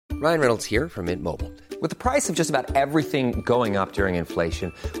Ryan Reynolds here from Mint Mobile. With the price of just about everything going up during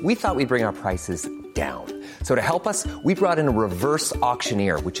inflation, we thought we'd bring our prices down. So to help us, we brought in a reverse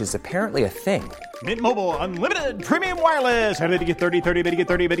auctioneer, which is apparently a thing. Mint Mobile Unlimited Premium Wireless. How to get 30, 30, bit to get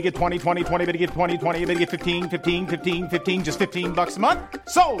 30, bit to get 20, 20, 20, bit to get 20, 20, bit to get 15, 15, 15, 15, just $15 a month?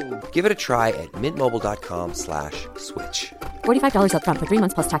 Sold! Give it a try at mintmobile.com/switch. $45 up front for 3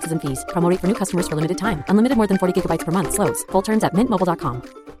 months plus taxes and fees. Promo rate for new customers for limited time. Unlimited more than 40 gigabytes per month. Slows full terms at mintmobile.com.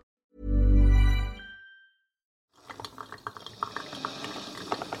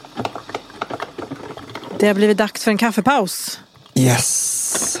 Det har blivit dags för en kaffepaus.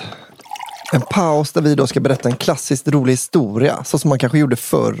 Yes. En paus där vi då ska berätta en klassiskt rolig historia. Så som man kanske gjorde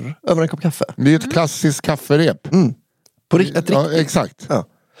förr över en kopp kaffe. Det är ett klassiskt kafferep. På ett riktigt. Ja, exakt. Ja.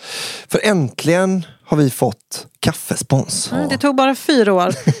 För äntligen har vi fått kaffespons. Det tog bara 4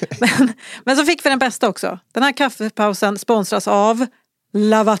 år. men så fick vi den bästa också. Den här kaffepausen sponsras av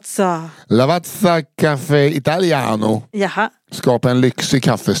Lavazza. Lavazza Caffè Italiano. Jaha. Skapa en lyxig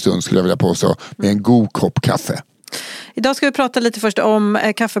kaffestund skulle jag vilja påstå. Med en god kopp kaffe. Idag ska vi prata lite först om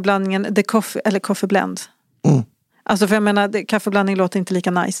kaffeblandningen The Coffee, eller Coffee Blend. Alltså för jag menar, kaffeblandning låter inte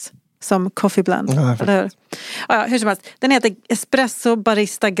lika nice som Coffee Blend. Eller hur? Ja, hur som helst. Den heter Espresso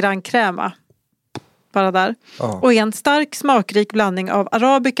Barista Gran Crema. Bara där. Och är en stark smakrik blandning av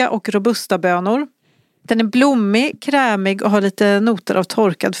arabica och robusta bönor. Den är blommig, krämig och har lite noter av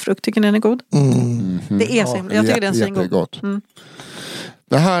torkad frukt. Tycker ni den är god? Det är så himla. Jag tycker den är så god.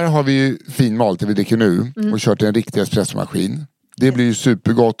 Det här har vi ju finmalt det vi dricker nu och kört i en riktig espressomaskin. Det blir ju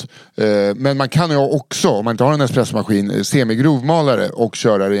supergott. Men man kan ju också, om man inte har en espressomaskin, semigrovmalare och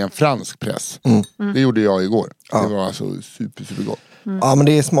köra det i en fransk press. Det gjorde jag igår. Det var alltså supergott. Ja, men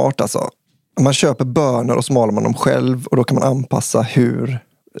det är smart alltså. Man köper bönor och så maler man dem själv. Och då kan man anpassa hur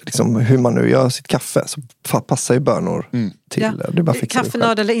man nu gör sitt kaffe. Så passar ju bönor till. Ja. Det är bara fixa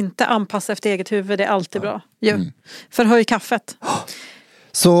kaffenörd eller inte, anpassa efter eget huvud. Det är alltid bra. Förhöj kaffet.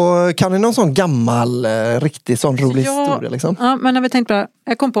 Så kan ni någon sån gammal, riktigt sån rolig historia liksom? Ja, men när vi tänkte på det,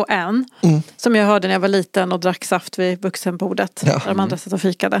 jag kom på en som jag hörde när jag var liten och drack saft vid vuxenbordet. Där de andra satt och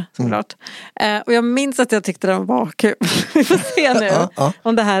fikade, såklart. Och jag minns att jag tyckte den var kul. Vi får se nu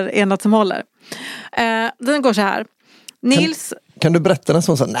om det här är något som håller. Den går så här. Nils... Kan du berätta den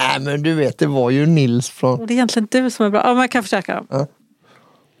så? Nej, men du vet, det var ju Nils från... Det är egentligen du som är bra. Ja, men jag kan försöka.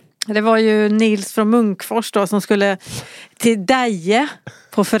 Det var ju Nils från Munkfors då som skulle till Deje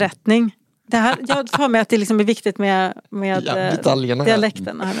på förrättning. Det här, jag får med att det liksom är viktigt med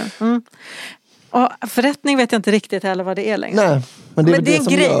dialekten. Och förrättning vet jag inte riktigt heller vad det är längre. Nej, men det är det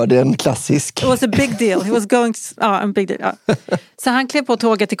som gör det en klassisk. It was a big deal. He was going to, en big deal. Ja. Så han klev på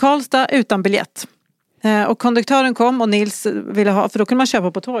tåget till Karlstad utan biljett. Och konduktören kom och Nils ville ha, för då kunde man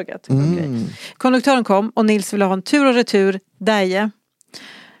köpa på tåget. Konduktören kom och Nils ville ha en tur och retur Deje.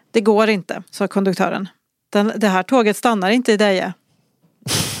 Det går inte, sa konduktören. Det här tåget stannar inte i Deje.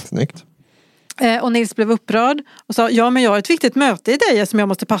 Snyggt. Och Nils blev upprörd och sa, ja men jag har ett viktigt möte i Deje som jag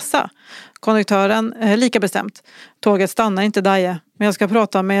måste passa. Konduktören, lika bestämt. Tåget stannar inte i Deje, men jag ska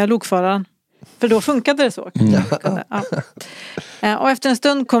prata med lokföraren. För då funkade det så. Och efter en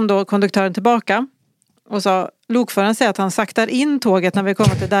stund kom då konduktören tillbaka och sa, lokföraren säger att han saktar in tåget när vi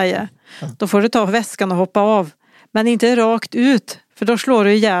kommer till Deje. Då får du ta väskan och hoppa av. Men inte rakt ut, för då slår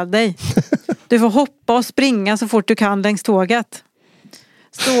du ihjäl dig. Du får hoppa och springa så fort du kan längs tåget.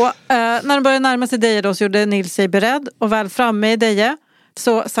 Så när de började närma sig Deje då så gjorde Nils sig beredd. Och väl framme i Deje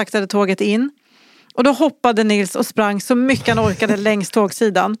så saktade tåget in. Och då hoppade Nils och sprang så mycket han orkade längs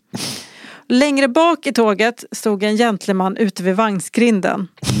tågsidan. Längre bak i tåget stod en gentleman ute vid vagnsgrinden.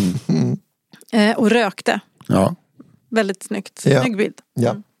 Och rökte. Ja. Väldigt snyggt. Snygg bild.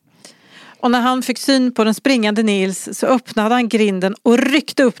 Ja. Och när han fick syn på den springande Nils så öppnade han grinden och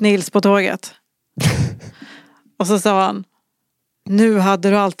ryckte upp Nils på tåget. Och så sa han, nu hade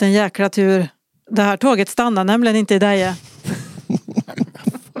du alltid en jäkla tur. Det här tåget stannar nämligen inte i Deje.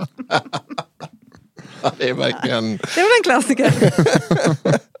 Det är verkligen... Det var en klassiker.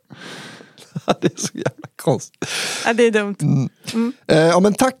 Det är så jävla konstigt. Ja, det är dumt. Ja,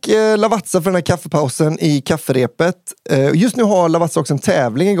 men tack Lavazza för den här kaffepausen i kafferepet. Just nu har Lavazza också en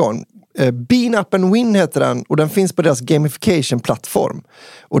tävling igång. Bean Up and Win heter den och den finns på deras gamification-plattform.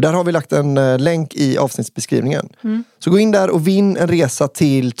 Och där har vi lagt en länk i avsnittsbeskrivningen. Så gå in där och vinn en resa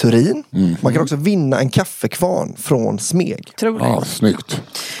till Turin. Man kan också vinna en kaffekvarn från Smeg. Ja, snyggt.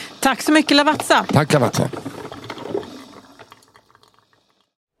 Tack så mycket Lavazza. Tack Lavazza.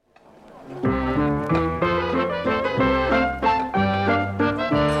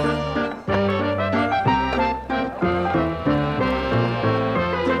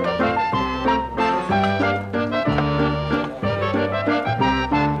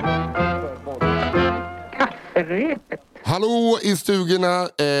 Hallå i stugorna,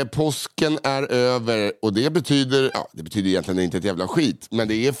 påsken är över och det betyder egentligen inte ett jävla skit, men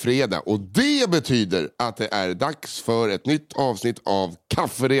det är fredag och det betyder att det är dags för ett nytt avsnitt av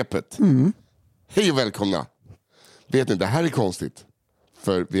Kafferepet. Hej och välkomna. Vet ni, det här är konstigt,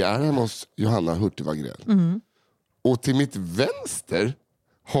 för vi är hemma hos Johanna Hurtig Wagrell. Och till mitt vänster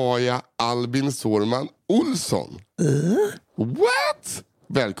har jag Albin Sårman Olsson. What?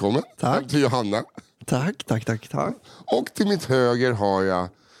 Välkommen. Tack. Till Johanna. Tack. Och till mitt höger har jag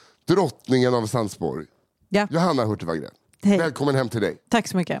drottningen av Sandsborg. Ja. Johanna Hurtig Wagrell. Hej. Välkommen hem till dig. Tack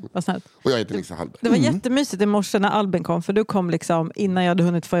så mycket, vad snällt. Och jag heter Nisse Hallberg. Det var jättemysigt i morse när Albin kom, för du kom liksom innan jag hade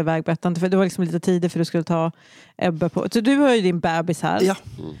hunnit få iväg Bettan, för det var liksom lite tidigt för du skulle ta Ebbe på. Så du har ju din bebis här. Ja.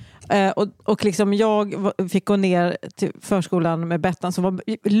 Och liksom jag fick gå ner till förskolan med Bettan som var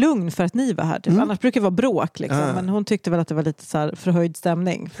lugn för att ni var här. Typ. Annars brukar det vara bråk. Liksom. Men hon tyckte väl att det var lite så här förhöjd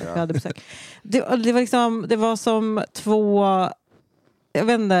stämning. För att vi hade besök. Det var som två... Jag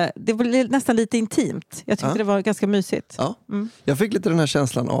vet inte, det var nästan lite intimt. Jag tyckte det var ganska mysigt. Ja. Jag fick lite den här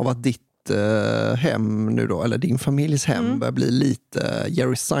känslan av att ditt hem nu då, eller din familjs hem börjar bli lite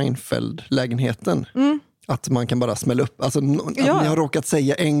Jerry Seinfeld-lägenheten. Att man kan bara smälla upp. Alltså, ni har råkat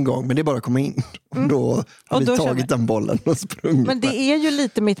säga en gång, men det är bara att komma in. Och då har vi tagit den bollen och sprungit. Men det är ju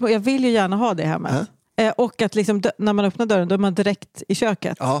lite mitt... Jag vill ju gärna ha det hemmet. Och att liksom, när man öppnar dörren, då är man direkt i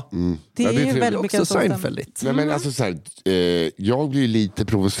köket. Ja. Det är ju trevligt. väldigt mycket Också Seinfeldigt. Nej, men alltså, så här, jag blir lite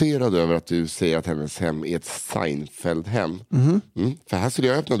provocerad över att du säger att hennes hem är ett Seinfeld-hem. För här skulle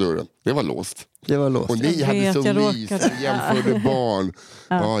jag öppna dörren. Det var låst. Det var låst. Och ni Jag hade vet, så jag mys, råkade. jämförde barn.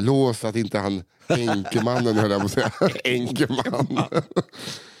 Ja, låst att inte han enkemannen höll jag på att säga. Enkeman.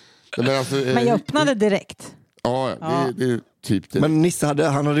 Men, alltså, Men jag öppnade direkt. Ja, det är typ det. Men Nisse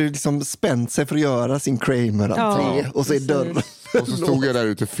hade liksom spänt sig för att göra sin Kramer-entré. Och så är dörren. Och så stod jag där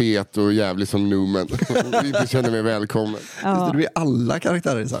ute fet och jävlig som Newman. Och inte kände mig välkommen. Du är alla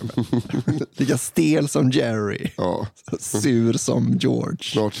karaktärer i samhället. Lika stel som Jerry. Ja. Sur som George.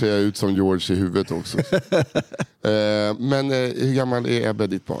 Snart ser jag ut som George i huvudet också. Men hur gammal är Ebbe,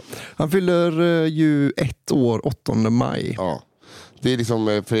 ditt barn? Han fyller ju 1 år 8 maj. Ja. Det är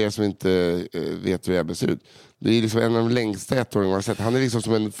liksom, för er som inte vet hur Ebbe ser ut, det är liksom en av de längsta 1-åringar man har sett. Han är liksom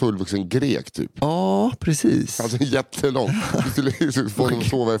som en fullvuxen grek typ. Ja, precis. Alltså jättelång. Du skulle liksom få honom att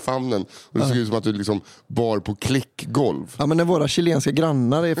sova i famnen. Och det såg ut som att du liksom bar på klickgolv. Ja, men när våra chilenska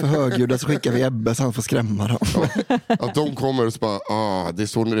grannar är för högljudda så skickar vi Ebbe så han får skrämma dem. Att de kommer och så bara, det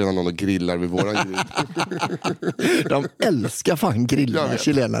står redan någon och grillar vid våran grill. De älskar fan grillar,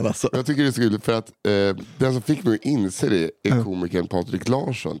 chilenarna alltså. Jag tycker det är så kul för att den som fick mig att inse det är komikern Patrik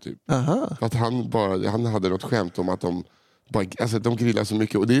Larsson typ. Att han hade något skämt om att de grillar så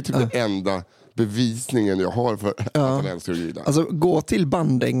mycket. Och det är typ den enda bevisningen jag har för att han älskar att grilla. Alltså gå till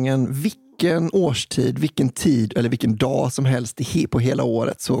Bandängen, vilken årstid, vilken tid eller vilken dag som helst på hela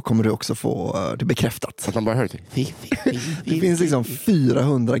året, så kommer du också få det bekräftat. Att man bara hör det. Det finns liksom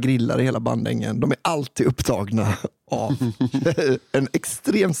 400 grillar i hela Bandängen. De är alltid upptagna av en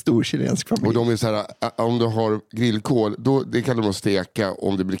extremt stor chilensk familj. Och de är så här, om du har grillkol, det kan de steka.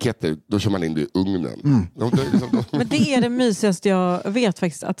 Om det blir briketter, då kör man in det i ugnen. Men det är det mysigaste jag vet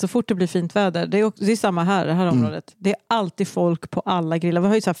faktiskt, att så fort det blir fint väder, det är samma här, det här området. Det är alltid folk på alla grillar. Vi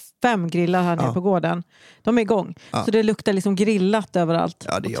har ju så här 5 grillar här nere på gården. De är igång. Så det luktar liksom grillat överallt.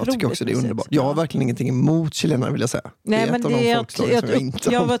 Ja, jag tycker också det är underbart. Jag har verkligen ingenting emot chilenare, vill jag säga. Nej, men det är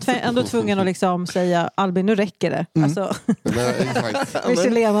jag var ändå tvungen att liksom säga, Albin, nu räcker det. Alltså, med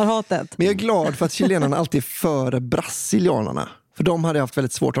chilenarhatet. Men jag är glad för att chilenarna alltid är före brasilianerna. För de hade haft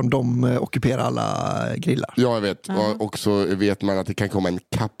väldigt svårt om de ockuperar alla grillar. Ja, jag vet. Och så vet man att det kan komma en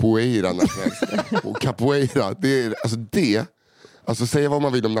capoeira när som helst. Och capoeira, alltså säga vad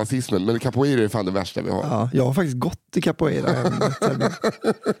man vill om nazismen, men capoeira är fan det värsta vi har. Ja, jag har faktiskt gått i capoeira.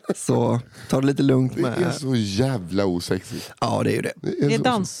 Så ta det lite lugnt med. Det är så jävla osexigt. Ja, det är ju det. Det är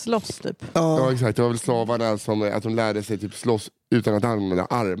dansslåss typ. Ja, exakt. Det var väl slavarna som att de lärde sig typ slåss utan att använda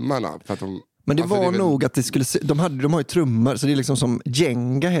armarna. För att men det var nog att det skulle de har ju trummor, så det är liksom som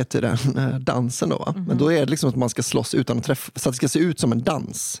Jenga heter den dansen då, va? Men då är det liksom att man ska slåss utan att träffa, så att det ska se ut som en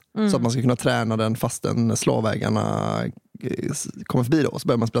dans. Så att man ska kunna träna den fastän slavägarna kommer förbi då. Så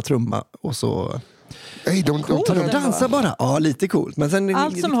börjar man spela trumma och så... Nej, de dansar bara. Ja, lite coolt. Men sen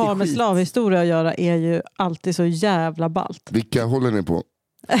allt som har med slavhistoria att göra är ju alltid så jävla ballt. Vilka håller ni på?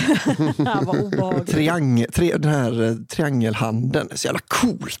 Den här triangelhandeln är så jävla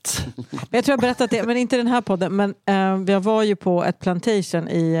coolt. Jag tror jag berättat det, men inte den här podden. Men vi var ju på ett plantation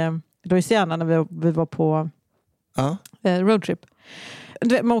i Louisiana när vi var på roadtrip.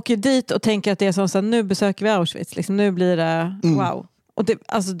 Man åker dit och tänker att det är som så, nu besöker vi Auschwitz. Liksom, nu blir det wow. Och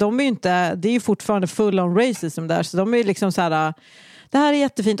de är ju inte, det är ju fortfarande full on racism där, så de är ju liksom så här. Det här är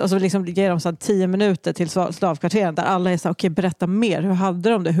jättefint, och så liksom ger de så 10 minuter till slavkvarteren där alla är så här, okej, berätta mer, hur hade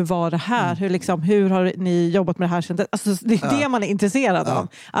de det, hur var det här, hur har ni jobbat med det här? Alltså, det är det man är intresserad av,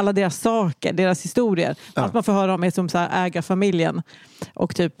 alla deras saker, deras historier, att man får höra om är som så här, ägarfamiljen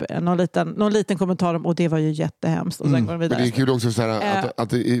och typ någon liten kommentar om, och det var ju jättehemskt, och sen går de vidare. Men det är kul också så här, att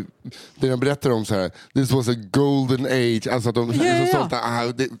det jag berättar om så här, this was a golden age, alltså att de är så stolta,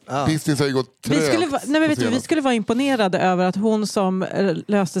 business har ju gått trögt. Vi skulle vara imponerade över att hon som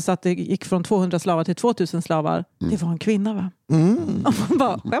löste så att det gick från 200 slavar till 2000 slavar, det var en kvinna, va? Och man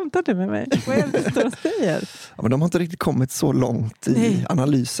bara, skämtar du med mig? Vad är det du säger? Ja, men de har inte riktigt kommit så långt i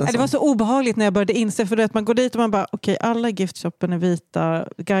analysen. Det var så obehagligt när jag började inse, för att man går dit och man bara, okej, alla i giftshoppen är vita,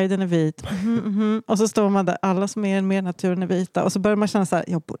 guiden är vit, och så står man där, alla som är med naturen är vita, och så börjar man känna så här,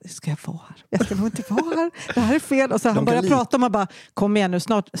 ska jag vara här? Jag ska nog inte vara här. Det här är fel. Och så han börjar prata och man bara, kom igen nu,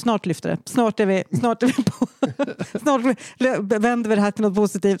 snart lyfter det. Snart är vi på. Snart vänder vi det här till något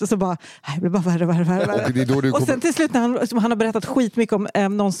positivt, och så bara, det blir bara värre. Och sen till slut när han har berättat skitmycket om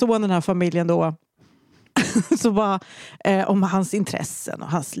någon son i den här familjen då, så bara om hans intressen och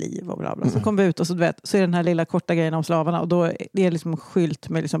hans liv och bla bla. Så kom vi ut och så är den här lilla korta grejen om slavarna, och då är det liksom skylt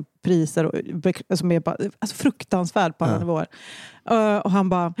med liksom priser och, som är bara, alltså fruktansvärd på alla nivåer. Och han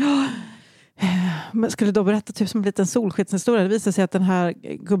bara, men skulle då berätta typ som en liten solskitshistoria. Det visar sig att den här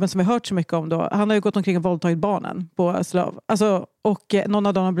gubben som vi hört så mycket om då, han har ju gått omkring och våldtagit barnen på slav. Alltså, och någon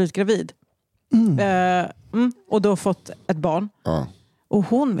av dem har blivit gravid. Och då fått ett barn. Och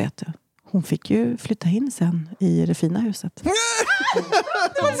hon, vet du, hon fick ju flytta in sen i det fina huset. Jag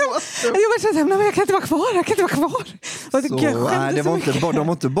kan inte vara kvar. De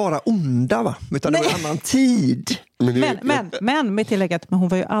var inte bara onda, va? Utan det var en annan tid. Men med tillägget, men hon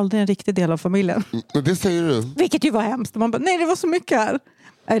var ju aldrig en riktig del av familjen. Men det säger du. Vilket ju var hemskt. Man bara, nej, det var så mycket här.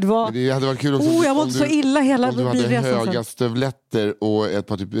 Det hade varit kul också jag mådde så illa hela om du hade höga stövletter och ett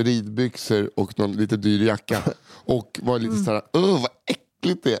par typ ridbyxor och någon lite dyr jacka. Och var lite såhär, vad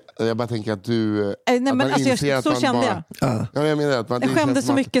äckligt det. Jag bara tänker att du... så kände jag. Jag menar att jag skämde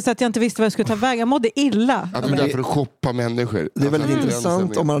så mycket så att jag inte visste vad jag skulle ta vägen. Jag mådde illa. Att du är där för att shoppa människor. Det är väldigt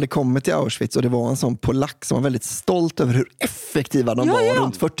intressant om man hade kommit till Auschwitz och det var en sån polack som var väldigt stolt över hur effektiva de var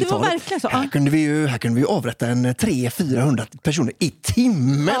runt 40-talet. Här kunde vi avrätta 300-400 personer i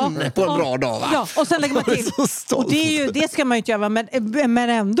timmen på en bra dag, va? Ja, och sen lägger man till. Och det ska man ju inte göra, men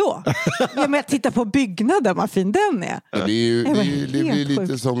ändå. Titta på byggnaden, vad fin den är. Det blir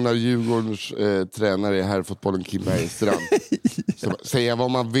lite som när Djurgårdens tränare i herrfotbollen Kim Bergstrand. Säga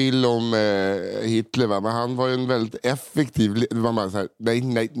vad man vill om Hitler, va? Men han var ju en väldigt effektiv man så här,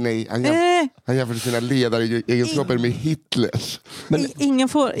 nej. Han jämförde sina ledaregenskaper med Hitlers. Men ingen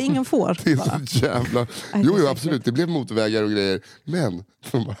får. Det är så jävla... Jo, absolut, det blev motvägar och grejer. Men,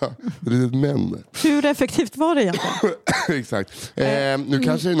 det är ett men. Hur effektivt var det egentligen? Exakt. Nu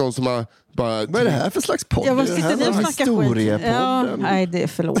kanske det är någon som har bara... Vad är det här för slags podd? Vad sitter ni och snackar skit? Ja, nej, det är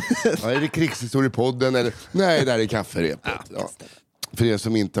förlåt. Är det krigshistoriepodden eller... Nej, det här är kafferepet. För er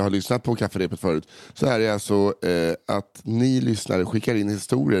som inte har lyssnat på kafferepet förut, så är det alltså att ni lyssnare skickar in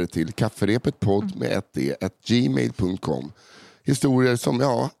historier till kafferepetpodd med 1d@gmail.com. Historier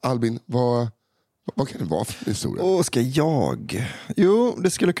som, Albin, vad kan det vara för historia? Ska jag? Jo,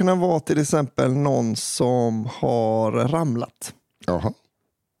 det skulle kunna vara till exempel någon som har ramlat. Jaha.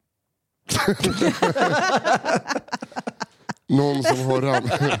 Någon som har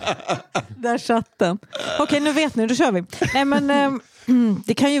ramlat. Där satt den. Okej, nu vet ni, då kör vi. Nej, men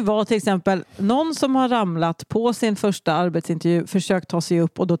det kan ju vara till exempel någon som har ramlat på sin första arbetsintervju, försökt ta sig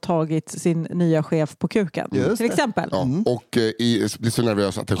upp och då tagit sin nya chef på kuken. Till exempel. Ja, och blir så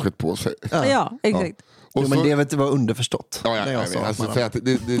nervös att den skött på sig. Ja, exakt. Och men det vet du var underförstått. För att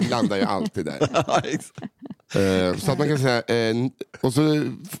det landar ju alltid där. Så att man kan säga, och så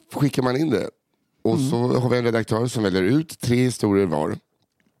skickar man in det. Och så har vi en redaktör som väljer ut 3 historier var.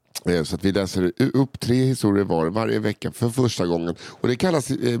 Så att vi läser upp 3 historier var varje vecka för första gången. Och det kallas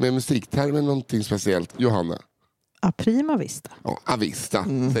med musiktermen någonting speciellt. Johanna? Aprima vista. Ja, avista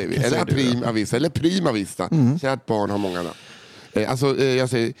säger vi. Eller aprim avista. Eller prima vista. Kärt barn har många namn. Jag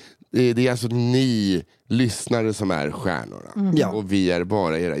säger, det är alltså ni lyssnare som är stjärnorna. Och vi är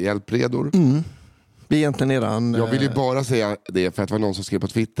bara era hjälpredor. Det är egentligen Jag vill ju bara säga det för att det var någon som skrev på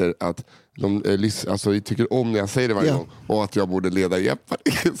Twitter att alltså, tycker om när jag säger det varje gång. Och att jag borde leda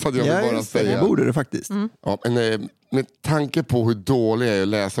Jeopardy. Så att jag vill bara säga. Det borde du faktiskt. Ja, men med tanke på hur dålig jag är att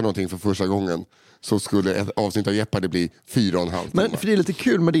läsa någonting för första gången, så skulle ett avsnitt av Jeopardy bli 4,5 timmar. Men för det är lite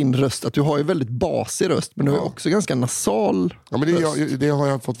kul med din röst, att du har ju väldigt basig röst, men du har ju också ganska nasal Ja, men det har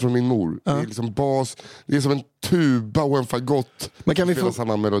jag fått från min mor. Det är liksom bas, det är som en tuba och en fagott. Men kan vi få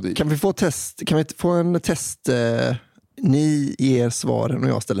samma melodi. Kan vi få en test? Ni ger svaren och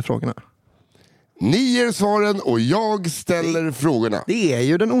jag ställer frågorna. Ni ger svaren och jag ställer frågorna. Det är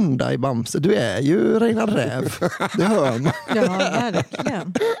ju den onda i Bamse. Du är ju Reinhard Räv. Det hör man. Ja,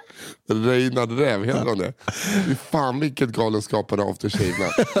 verkligen. Reinhard Räv, heter hon det? Det är fan vilket galenskapande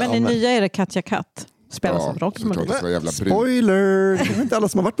aftershaverna. Men i nya är det Katja Katt. Spelas av Roxmund. Spoiler! Det är inte alla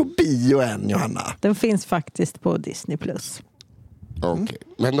som har varit på bio än, Johanna. Den finns faktiskt på Disney+. Okay.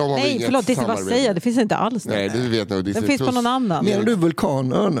 Men de har nej, förlåt, Disney, vad säger jag? Det finns inte alls. Nej, det vet nog. Den finns på någon annan. Menar du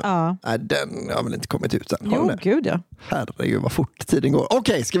Vulkanön? Ja. Nej, den har väl inte kommit ut än. Jo, gud ja. Herregud, vad fort tiden går.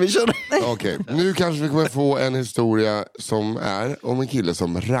 Okej, ska vi köra? Okej, nu kanske vi kommer få en historia som är om en kille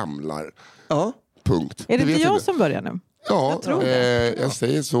som ramlar. Ja. Punkt. Är det inte jag som börjar nu? Ja, jag tror det. Jag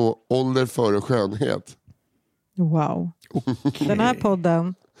säger så. Ålder före skönhet. Wow. Okay. Den här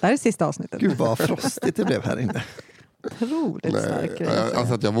podden, det här är sista avsnittet. Gud vad frostigt det blev här inne. Otroligt stark grej.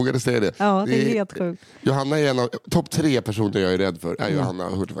 Alltså att jag vågade säga det. Ja, det är helt sjukt. Johanna är en av topp 3 personer jag är rädd för. Är Johanna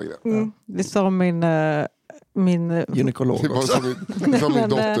Hurtigvagren. Det sa min gynekolog också. Som min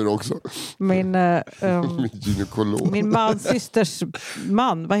dotter också. Min gynekolog. Min mans systers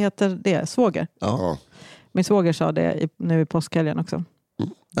man, vad heter det? Svåger. Ja. Min svåger sa det nu i påskhelgen också.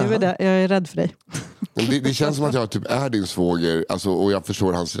 Jag är rädd för dig. Det känns som att jag typ är din svåger, alltså, och jag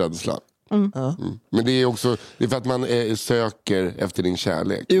förstår hans rädsla. Men det är också det är för att man söker efter din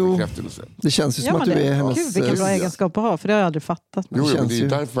kärlek. Det känns ju som att du är hennes... Gud, vilken bra egenskap att ha, för det har jag aldrig fattat. Jo, men det är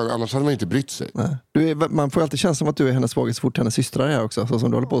därför, annars hade man inte brytt sig. Man får alltid känna som att du är hennes svåger så fort hennes systrar är här också, så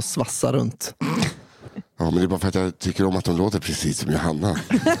som du håller på att svassa runt. Ja, men det är bara för att jag tycker om att de låter precis som Johanna.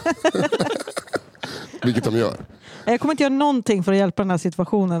 Vilket de gör. Jag kommer inte göra någonting för att hjälpa den här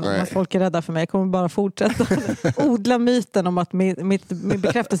situationen om att folk är rädda för mig. Jag kommer bara fortsätta odla myten om att min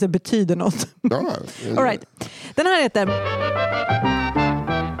bekräftelse betyder något. All right. Den här heter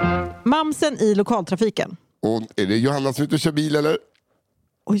Mamsen i lokaltrafiken. Och är det Johanna som är ute och kör bil eller?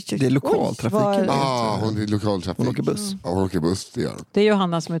 Oj, det är lokaltrafiken. Hon är lokaltrafik. Hon åker buss. Ja, hon åker buss, det gör hon. Det är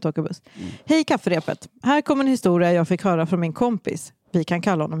Johanna som är ute och åker buss. Hej kafferepet. Här kommer en historia jag fick höra från min kompis. Vi kan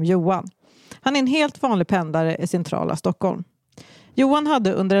kalla honom Johan. Han är en helt vanlig pendlare i centrala Stockholm. Johan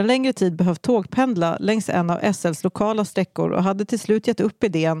hade under en längre tid behövt tågpendla längs en av SLs lokala sträckor och hade till slut gett upp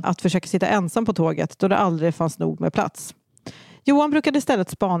idén att försöka sitta ensam på tåget då det aldrig fanns nog med plats. Johan brukade istället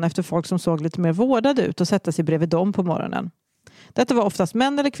spana efter folk som såg lite mer vårdade ut och sätta sig bredvid dem på morgonen. Detta var oftast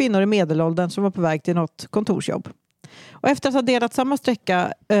män eller kvinnor i medelåldern som var på väg till något kontorsjobb. Och efter att ha delat samma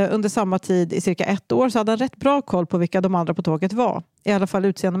sträcka under samma tid i cirka 1 år så hade han rätt bra koll på vilka de andra på tåget var, i alla fall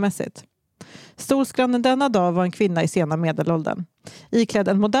utseendemässigt. Stolsgrannen denna dag var en kvinna i sena medelåldern, iklädd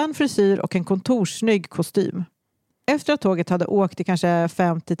en modern frisyr och en kontorssnygg kostym. Efter att tåget hade åkt i kanske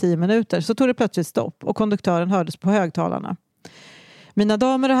 5-10 minuter så tog det plötsligt stopp och konduktören hördes på högtalarna. Mina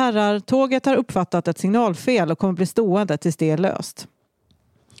damer och herrar, tåget har uppfattat ett signalfel och kommer bli stående tills det är löst.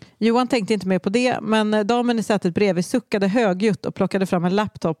 Johan tänkte inte mer på det, men damen i sätet bredvid suckade högljutt och plockade fram en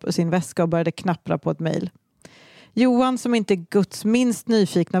laptop ur sin väska och började knappra på ett mejl. Johan, som inte är Guds minst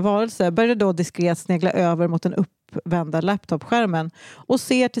nyfikna varelse, började då diskret snegla över mot den uppvända laptopskärmen och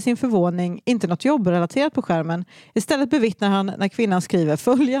ser till sin förvåning inte något jobbrelaterat på skärmen. Istället bevittnar han när kvinnan skriver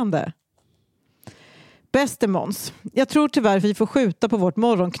följande. Bäste Måns, jag tror tyvärr vi får skjuta på vårt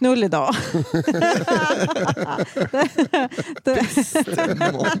morgonknull idag.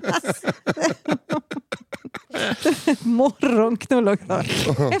 Morgonknull också.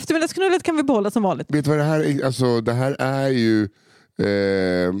 Eftermiddagsknullet kan vi behålla som vanligt. Vet du vad det här är? Alltså, det här är ju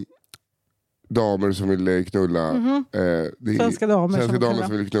damer som vill knulla. Svenska damer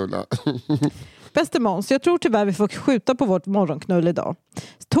som vill knulla. Bäste Måns, jag tror tyvärr vi får skjuta på vårt morgonknull idag.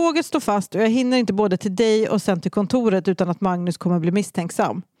 Tåget står fast och jag hinner inte både till dig och sen till kontoret utan att Magnus kommer bli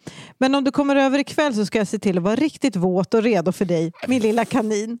misstänksam. Men om du kommer över ikväll så ska jag se till att vara riktigt våt och redo för dig, min lilla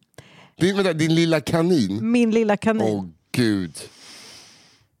kanin. Din lilla kanin? Min lilla kanin. Åh gud.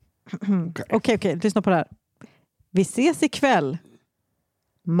 Okej, lyssna på det här. Vi ses ikväll.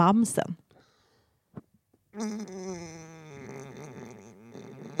 Mamsen.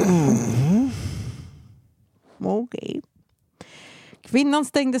 Okej. Kvinnan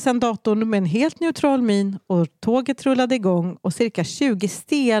stängde sedan datorn med en helt neutral min och tåget rullade igång och cirka 20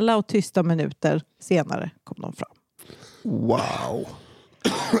 stela och tysta minuter senare kom de fram. Wow.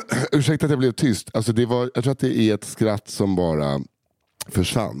 Ursäkta att jag blev tyst. Alltså jag tror att det är ett skratt som bara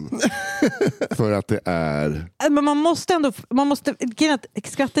försvann. För att det är... Men man måste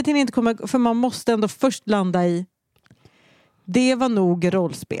skrattet hinner inte komma, för man måste ändå först landa i det var nog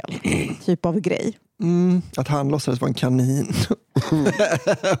rollspel typ av grej. Att han låtsades vara en kanin.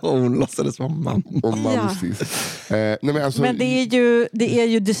 Och hon låtsades vara mamma. Och mamsis. Nej, men det är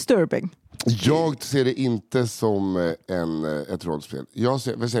ju disturbing. Jag ser det inte som ett rollspel. Jag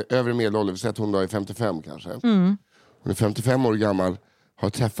ser övre medelålder, vi säger att hon är 55 kanske. Hon är 55 år gammal, har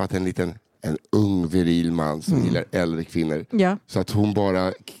träffat en ung viril man som gillar äldre kvinnor. Ja. Så att hon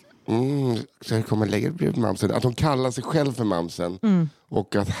bara så jag kommer lägga det bredvid mamsen. Att hon kallar sig själv för mamsen.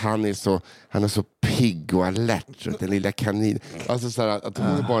 Och att han är så pigg och alert. Den lilla kanin. Alltså så här, att hon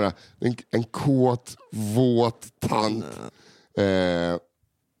är bara en kåt, våt tant.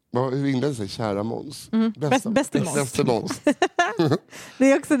 Hur inledde sig kära Måns? Bäste Måns.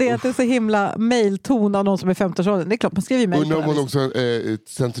 Det är också det att det är så himla mailton av någon som är 15-årsåldern. Det är klart man skriver mail. Undrar om hon också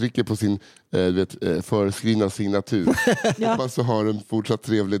sen trycker på sin föreskrivna signatur. Hoppas så har en fortsatt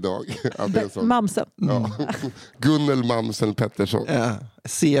trevlig dag. Mamsen. Ja. Gunnel Mamsen Pettersson. Ja.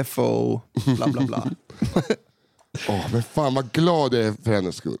 CFO, bla bla bla. Men fan vad glad jag är för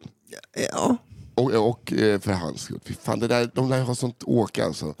hennes skull. Ja. Och för hans skull. Fy fan, de där har sånt åk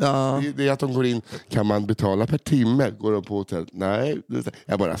alltså. Ja. Det är att de går in, kan man betala per timme? Går de på hotell? Nej,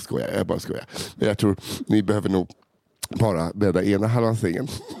 jag bara skojar. Men jag tror ni behöver nog bara bädda ena halvan sängen.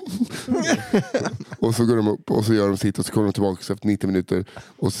 Och så går de upp och så gör de sitt och så kommer de tillbaka efter 90 minuter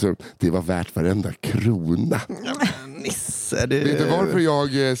och så det var värt varenda krona. Nisse, Vet du varför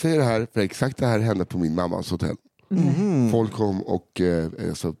jag säger det här? För exakt det här hände på min mammas hotell. Folk kom och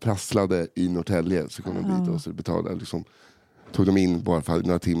så prasslade i Norrtälje, så kom de dit och så betalade liksom, tog de in bara för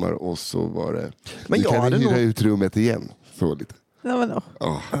några timmar och så var det men jag kan hyra ut rummet igen så lite.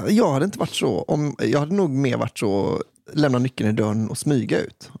 Jag hade inte varit så jag hade nog mer varit så lämna nyckeln i dörren och smyga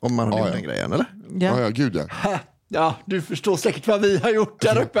ut om man hade gjort den grejen, eller? Ja, gud ja. Ja, du förstår säkert vad vi har gjort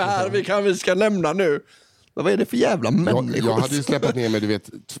där uppe här. Vi ska lämna nu. Vad är det för jävla människor? Jag hade ju släppt ner med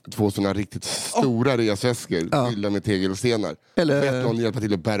 2 sådana riktigt stora resväskor fyllda med tegelstenar. Eller bett någon hjälpa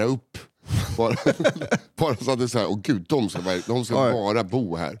till att bära upp. Bara så att det är så här, gud, de ska bara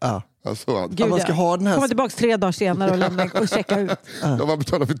bo här. Alltså, gud, man ska ha den här... komma tillbaka 3 dagar senare och lämna och checka ut. De har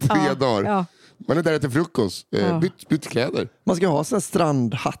betalat för 3 dagar. Ja. Man är där efter frukost. Bytt kläder. Man ska ha sån här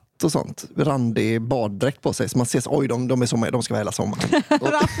strandhatt och sånt. Randig baddräkt på sig. Så man ses, de ska vara hela sommaren.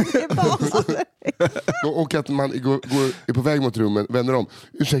 Och att man är på väg mot rummen, vänder om.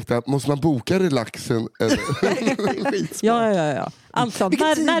 Ursäkta, måste man boka relaxen? Ja. Allt sånt.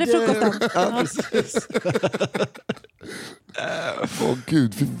 När är frukosten? Ja, precis.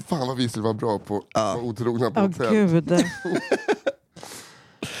 Gud, fy fan vad vi skulle vara bra på. Otrogna på hotell. Gud.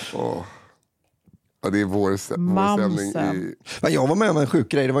 Ja, det är vår stämning. Jag var med om en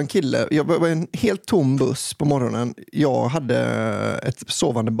sjuk grej. Det var en kille. Jag var en helt tom buss på morgonen. Jag hade ett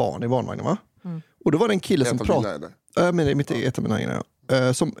sovande barn i barnvagnen, va? Och då var det en kille som pratade. Mitt ett av mina egna.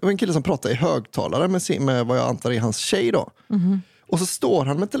 Det var en kille som pratade i högtalare med vad jag antar är hans tjej då. Och så står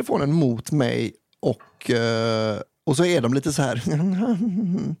han med telefonen mot mig och så är de lite så här.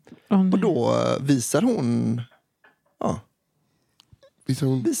 Och då visar hon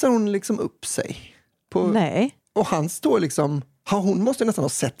visar hon liksom upp sig. Nej. Och han står liksom... Hon måste nästan ha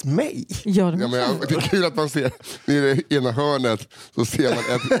sett mig. Ja, men det är kul att man ser i det ena hörnet så ser man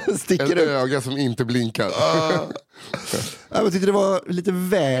ett öga som inte blinkar. Jag tyckte det var lite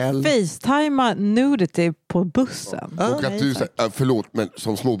väl... FaceTime nudity på bussen. Och att du säger, förlåt, men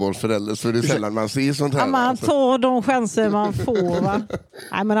som småbarnsförälder så är det sällan man ser sånt här. Man tar de chanser man får, va?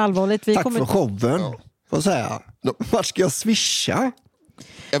 Nej, men allvarligt. Tack för showen. Får säga. Vart ska jag swisha?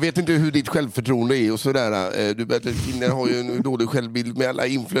 Jag vet inte hur ditt självförtroende är och sådär. Kvinnor har ju en dålig självbild med alla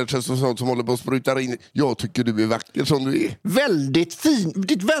influencers och sånt som håller på att spruta in. Jag tycker du är vacker som du är. Väldigt fin.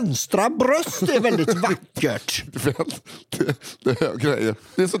 Ditt vänstra bröst är väldigt vackert. Det högra är.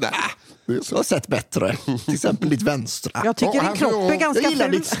 Det är sådär. Jag har sett bättre. Till exempel ditt vänstra. Jag tycker din kropp är ganska ful. Jag gillar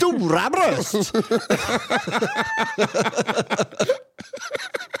ditt stora bröst.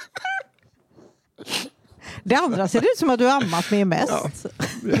 Det andra ser ut som att du har ammat med mest.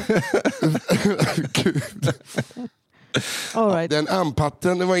 Gud. All right. Den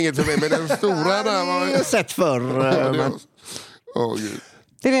ampatten, det var inget för mig, men den stora där var... Jag har sett förr. Gud.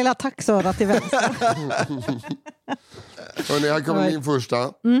 Det lilla taxörat till vänster. Hörrni, här kommer min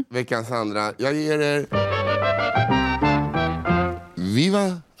första. Veckans andra. Jag ger er...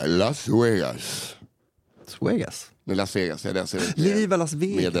 Viva Las Vegas. Vegas. Las Vegas, jag läser Viva Las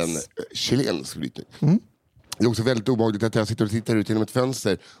Vegas. med en chilensk brytning. Det är också väldigt obehagligt att jag sitter och tittar ut genom ett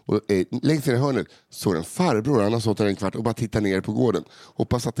fönster och längst ner i hörnet står en farbror, han har stått där en kvart och bara tittar ner på gården.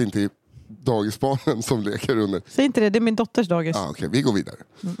 Hoppas att det inte är dagisbarnen som leker under. Säg inte det är min dotters dagis. Okej, vi går vidare.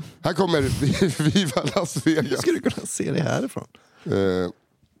 Här kommer Viva Las Vegas. Hur ska du kunna se det härifrån?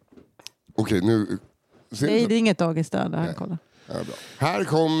 Okej, nu... Nej, det är inget dagis där. Här, kolla. Ja, bra. Här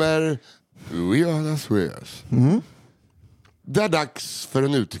kommer Viva Las Vegas. Det är dags för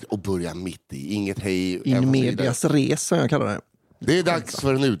en och börja mitt i. Inget hej. In medias res som jag kallar det. Det är dags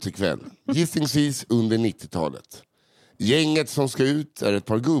för en utekväll. Gissningsvis under 90-talet. Gänget som ska ut är ett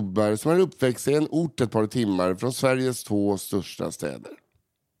par gubbar som är uppväxt i en ort ett par timmar från Sveriges 2 största städer.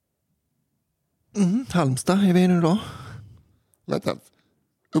 Halmstad är vi nu då. Vänta.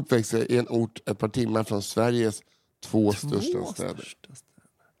 Uppväxt i en ort ett par timmar från Sveriges 2 största städer.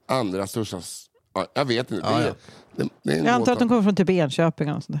 Andra största... Ja, jag vet inte. Det är jag antar att de kommer från typ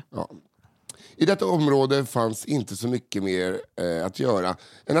Enköping och sånt där. Ja. I detta område fanns inte så mycket mer att göra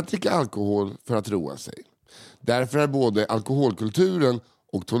än att dricka alkohol för att roa sig. Därför är både alkoholkulturen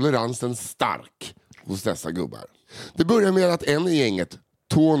och toleransen stark hos dessa gubbar. Det börjar med att en i gänget,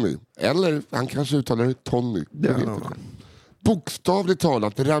 Tony, eller han kanske uttalar det Tony, bokstavligt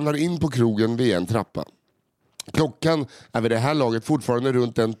talat ramlar in på krogen vid en trappa. Klockan är vid det här laget fortfarande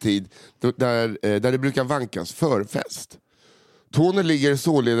runt den tid där det brukar vankas förfest. Tony ligger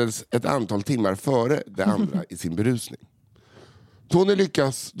således ett antal timmar före det andra i sin berusning. Tony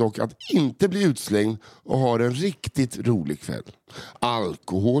lyckas dock att inte bli utslängd och har en riktigt rolig kväll.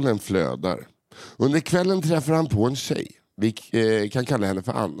 Alkoholen flödar. Under kvällen träffar han på en tjej. Vi kan kalla henne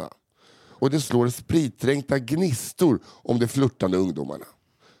för Anna. Och det slår spritdränkta gnistor om de flörtande ungdomarna.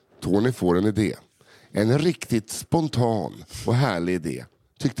 Tony får en idé. En riktigt spontan och härlig idé,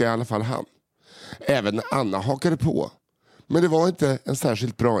 tyckte i alla fall han. Även Anna hakade på. Men det var inte en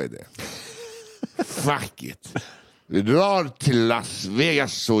särskilt bra idé. Fuck it. Vi drar till Las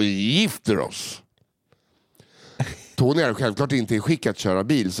Vegas och gifter oss. Tony är självklart inte i skick att köra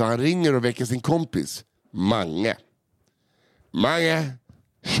bil, så han ringer och väcker sin kompis Mange. Mange,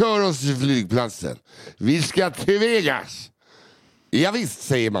 kör oss till flygplatsen. Vi ska till Vegas. Ja, visst,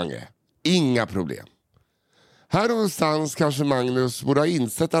 säger Mange. Inga problem. Här någonstans kanske Magnus borde ha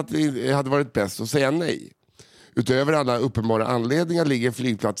insett att det hade varit bäst att säga nej. Utöver alla uppenbara anledningar ligger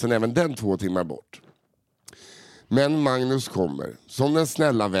flygplatsen även den 2 timmar bort. Men Magnus kommer, som den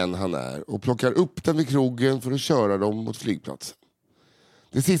snälla vän han är, och plockar upp den vid krogen för att köra dem mot flygplatsen.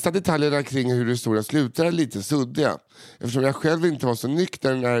 De sista detaljerna kring hur historien slutar är lite suddiga, eftersom jag själv inte var så nykter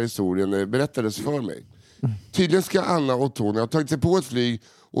när den här historien berättades för mig. Tydligen ska Anna och Tony ha tagit sig på ett flyg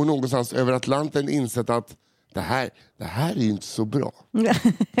och någonstans över Atlanten insett att det här är ju inte så bra.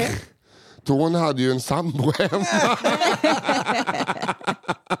 Tony hade ju en sambo hemma.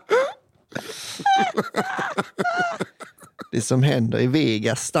 Det som händer i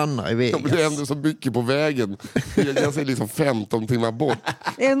Vegas stannar i Vegas. Det händer så mycket på vägen. Jag ser liksom 15 timmar bort.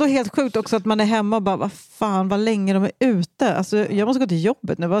 Det är ändå helt sjukt också att man är hemma och bara, vad fan, vad länge de är ute. Alltså, jag måste gå till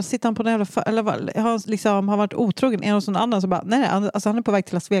jobbet nu. Vad sitter han på den jävla... Eller har varit otrogen. En och sån annan så bara, nej, alltså han är på väg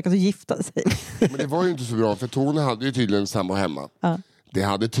till Las Vegas och gifta sig. Men det var ju inte så bra, för Tony hade ju tydligen samma hemma. Ja. Det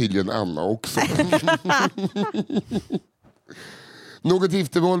hade tydligen Anna också. Något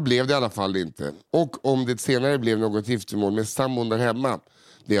giftermål blev det i alla fall inte. Och om det senare blev något giftermål med sambon där hemma,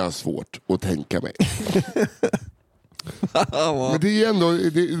 det är svårt att tänka mig. Men det är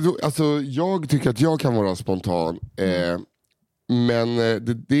ändå, alltså, jag tycker att jag kan vara spontan. Men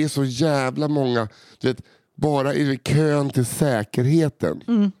det är så jävla många, du vet, bara i kön till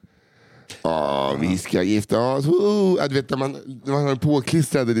säkerheten. Ja, vi ska gifta oss. Du vet, man har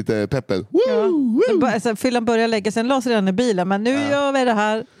påklistrade lite peppel. Ja. Alltså, fyllan börjar lägga, sen låser den i bilen. Men nu gör vi det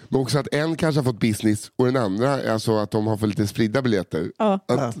här. Men också att en kanske har fått business och den andra, alltså att de har fått lite spridda biljetter. Ja.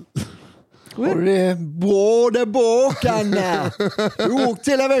 Och det är båda båkarna. Åk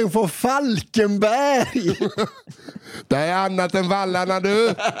till hela vägen från Falkenberg. Det är annat än vallarna,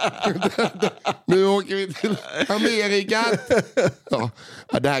 du. Nu åker vi till Amerika. Ja,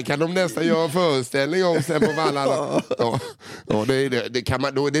 det här kan de nästan göra en föreställning om sen på vallarna. Ja, det kan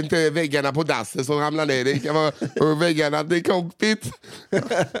man, då är det inte väggarna på dasset som ramlar ner. Det kan vara väggarna till cockpit.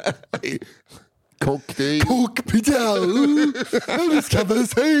 Cockpit, ja. Vi ska väl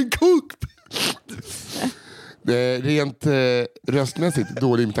se en cockpit. Rent röstmässigt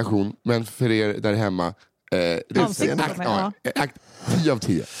dålig imitation, men för er där hemma 10 av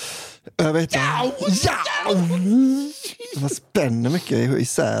 10. Jag vet inte. Man spänner mycket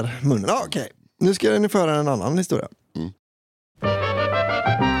isär munnen. Okej. Nu ska ni föra en annan historia.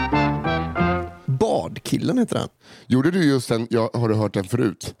 Bad. Badkillen heter han. Gjorde du just den, har du hört den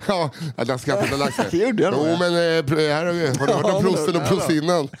förut? Ja, den skrattet har lagt sig. Det gjorde jag nog. Jo, men här har du hört om prosten och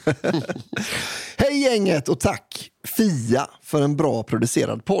prostinnan? Hej gänget och tack Fia för en bra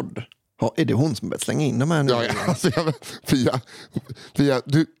producerad podd. Ja, är det hon som börjat slänga in de här nu? Ja, alltså, Fia,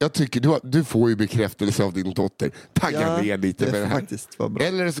 jag tycker du får ju bekräftelse av din dotter. Tagga ner lite med det här.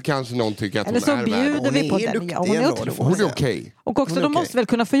 Eller så kanske någon tycker att eller hon är så bjuder vi på den. Ja, hon är otrolig. Hon är okej. Och också de måste väl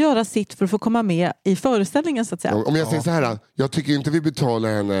kunna få göra sitt för att få komma med i föreställningen så att säga. Om jag säger så här, jag tycker inte vi betalar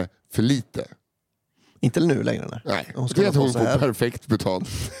henne för lite. Inte nu längre. Nej, det är att hon får perfekt betalt.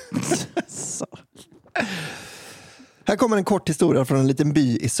 Så. Här kommer en kort historia från en liten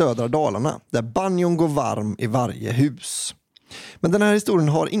by i södra Dalarna där banjon går varm i varje hus. Men den här historien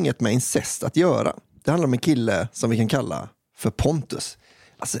har inget med incest att göra. Det handlar om en kille som vi kan kalla för Pontus.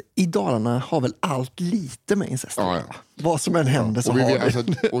 Alltså i Dalarna har väl allt lite med incest att göra. Vad som än händer så och har det. Alltså,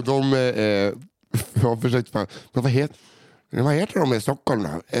 och de har försökt, men vad heter de i Stockholm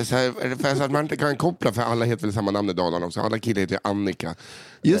då? Så att man inte kan koppla, för alla heter väl samma namn i Dalarna också. Alla killar heter Annika.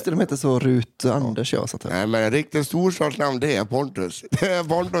 Just det, de heter så Rut Anders. Nej, men en riktigt storstadsnamn, det är Pontus.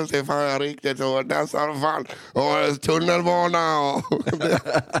 Pontus är fan riktigt så nästan fan. Och tunnelbana och...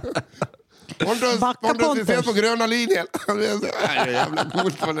 Pontus är på gröna linjen. Det är jävla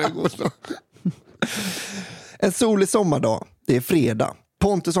coolt. En solig sommardag. Det är fredag.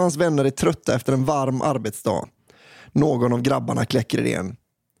 Pontus och hans vänner är trötta efter en varm arbetsdag. Någon av grabbarna kläcker idén.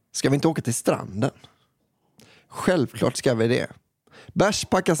 Ska vi inte åka till stranden? Självklart ska vi det. Bärs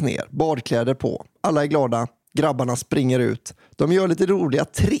packas ner, badkläder på. Alla är glada. Grabbarna springer ut. De gör lite roliga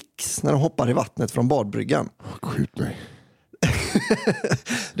tricks när de hoppar i vattnet från badbryggan. Skjut mig.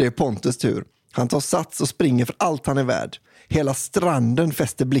 Det är Pontus tur. Han tar sats och springer för allt han är värd. Hela stranden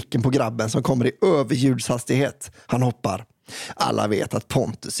fäster blicken på grabben som kommer i överljudshastighet. Han hoppar. Alla vet att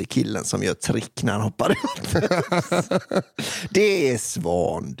Pontus är killen som gör trick när han hoppar ut. Det är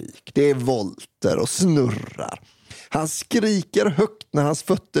svandyk, det är volter och snurrar. Han skriker högt när hans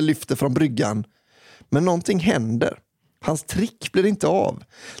fötter lyfter från bryggan. Men någonting händer. Hans trick blir inte av.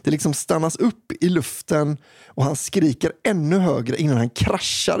 Det liksom stannas upp i luften och han skriker ännu högre innan han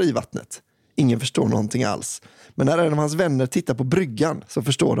kraschar i vattnet. Ingen förstår någonting alls. Men när en av hans vänner tittar på bryggan så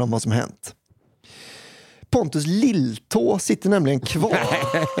förstår de vad som hänt. Pontus lilltå sitter nämligen kvar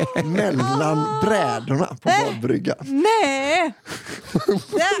mellan brädorna på badbryggan. Nej!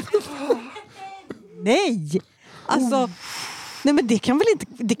 Nej! Alltså, nej men det kan väl inte...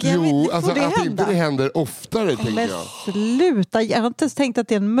 Det kan jo, inte, alltså det att hända? inte det händer oftare, tänker men jag. Sluta, jag har inte ens tänkt att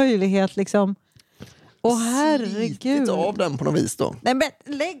det är en möjlighet liksom. Åh herregud. Slitit av den på något vis då. Nej men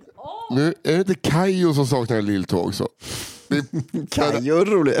lägg av! Nu är det inte Kajo som saknar lilltåg också. Kajo är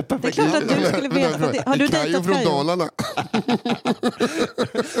rolig. Det är klart att du skulle veta det. Har du Kajo dejtat från Kajo? Dalarna.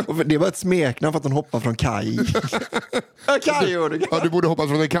 Och det var ett smeknamn för att hon hoppar från kaj. Kajo! Ja, du borde hoppa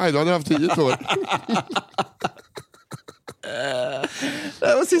från en kaj, du hade haft 10 år.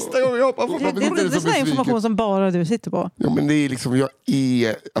 Det var sista gången jag hoppade från Det är sån här information som bara du sitter på. Ja, men det är liksom,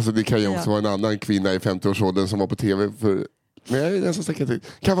 alltså det kan ju också vara en annan kvinna i 50-årsåldern som var på tv för... Men jag är nästan säker till.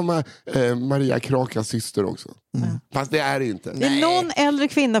 Kan vara Maria Krakas syster också. Fast det är det inte. Det är någon äldre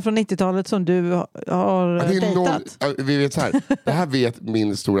kvinna från 90-talet som du har dejtat. Vi vet så här. Det här vet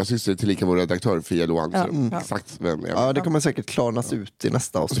min stora syster, tillika vår redaktör Fia Lohanström. Exakt vem jag är. Ja, det kommer säkert klarnas ut i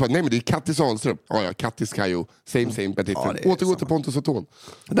nästa Och avsnitt. så bara, nej men det är Kattis Ahlström. Ja, Kattis Kajo. Same petit. Ja, det är Återgå samma. till Pontus och Tån.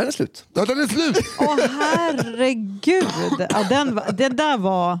 Den är slut. Ja, den är slut! Åh herregud. Ja, den där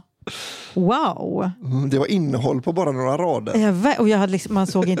var... Wow. Det var innehåll på bara några rader. Och jag hade liksom, man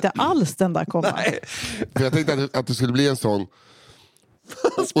såg inte alls den där komma. För jag tänkte att det skulle bli en sån.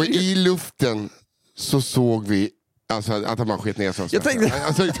 Och i luften så såg vi alltså, att man skett ner sig. Jag tänkte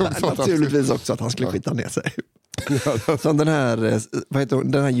alltså, naturligtvis också att han skulle skita ner sig. Som den här, vad heter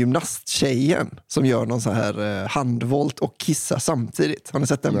hon, den här gymnasttjejen som gör någon så här handvolt och kissar samtidigt. Har ni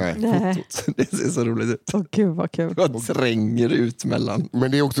sett den fotot? Det ser så roligt ut. Åh gud vad kul. Och tränger ut mellan.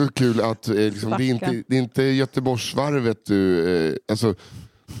 Men det är också kul att liksom, det är inte Göteborgsvarvet alltså,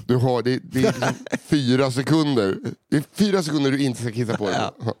 du har, det är liksom 4 sekunder. Det är 4 sekunder du inte ska kissa på dig.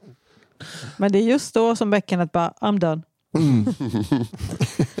 Ja. Men det är just då som bäckenet bara, I'm done.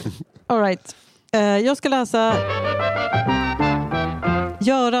 All right. Jag ska läsa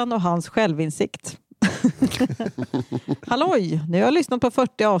Göran och hans självinsikt. Halloj, nu har jag lyssnat på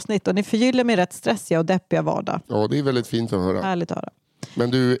 40 avsnitt och ni förgyller mig rätt stressiga och deppiga vardag. Ja, det är väldigt fint att höra. Härligt att höra.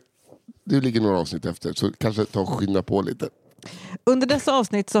 Men du ligger några avsnitt efter, så kanske ta och skynda på lite. Under dessa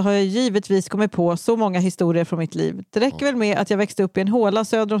avsnitt så har jag givetvis kommit på så många historier från mitt liv. Det räcker väl med att jag växte upp i en håla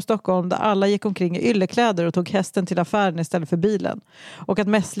söder om Stockholm där alla gick omkring i yllekläder och tog hästen till affären istället för bilen. Och att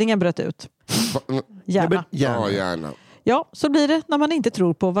mässlingen bröt ut. Gärna. Ja, gärna. Ja, så blir det när man inte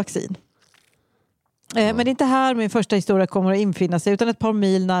tror på vaccin. Men det är inte här min första historia kommer att infinna sig utan ett par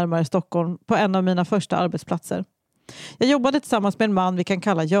mil närmare Stockholm på en av mina första arbetsplatser. Jag jobbade tillsammans med en man vi kan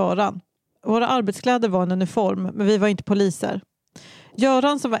kalla Göran. Våra arbetskläder var en uniform, men vi var inte poliser.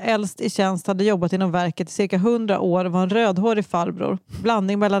 Göran som var äldst i tjänst hade jobbat inom verket i cirka 100 år och var en rödhårig farbror.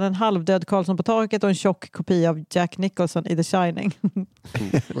 Blandning mellan en halvdöd Karlsson på taket och en tjock kopia av Jack Nicholson i The Shining.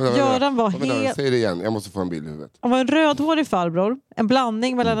 Göran var helt... Säg det igen, jag måste få en bild i huvudet. Han var en rödhårig farbror. En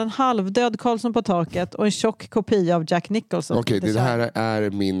blandning mellan en halvdöd Karlsson på taket och en tjock kopia av Jack Nicholson. Okej, det här är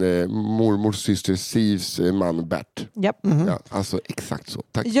min mormors syster Sivs man Bert. Japp. Ja, alltså exakt så.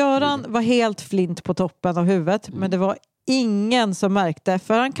 Tack. Göran var helt flint på toppen av huvudet, men det var ingen som märkte,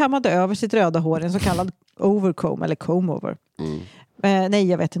 för han kammade över sitt röda hår i en så kallad overcomb eller comb-over. Nej,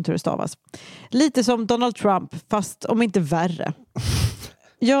 jag vet inte hur det stavas. Lite som Donald Trump, fast om inte värre.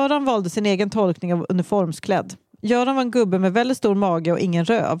 Göran valde sin egen tolkning av uniformsklädd. Göran var en gubbe med väldigt stor mage och ingen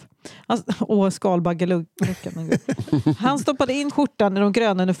röv. Skalbaggelucken. Han stoppade in skjortan i de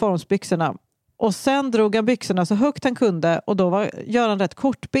gröna uniformsbyxorna. Och sen drog han byxorna så högt han kunde och då var Göran rätt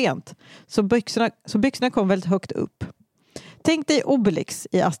kortbent. Så byxorna kom väldigt högt upp. Tänk dig Obelix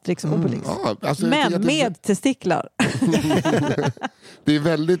i Asterix och Obelix. Ja, alltså, men med testiklar. Det är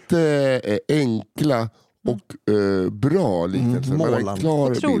väldigt enkla och bra liknelser. Målande.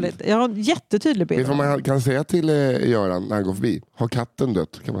 Otroligt. Bild. Jag har en jättetydlig bild. Vet du vad man kan säga till Göran när han går förbi? Har katten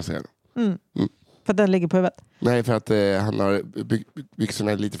dött, kan man säga. För att den ligger på huvudet. Nej, för att han har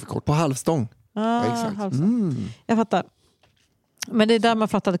byxorna är lite för kort. På halvstång. Exakt. Jag fattar. Men det är där man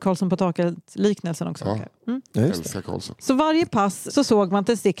fattade Karlsson på taket liknelsen också. Ja. Okay. Ja, just det. Älskar Karlsson. Så varje pass så såg man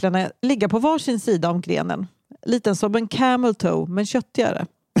testiklarna ligga på varsin sida om grenen. Liten som en camel toe, men köttigare.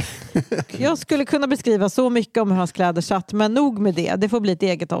 Jag skulle kunna beskriva så mycket om hur hans kläder satt, men nog med det. Det får bli ett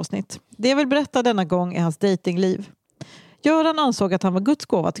eget avsnitt. Det jag vill berätta denna gång är hans datingliv. Göran ansåg att han var Guds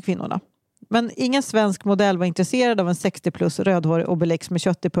gåva till kvinnorna. Men ingen svensk modell var intresserad av en 60 plus rödhårig Obelix med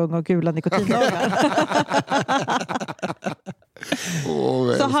köttig pung och gula nikotindagar.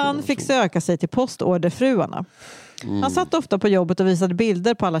 Så han fick söka sig till postorderfruarna. Han satt ofta på jobbet och visade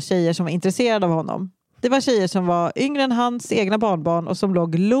bilder på alla tjejer som var intresserade av honom. Det var tjejer som var yngre än hans egna barnbarn och som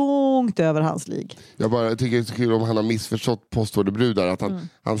låg långt över hans lig. Jag tycker det är så kul om han har missförstått postorderbrudar. Att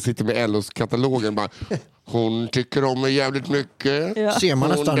han sitter med LOs katalogen bara... Hon tycker om mig jävligt mycket. Ja. Ser man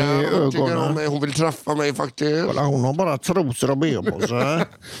nästan i ögonen. Hon vill träffa mig faktiskt. Kolla, hon har bara trosor och ben på sig.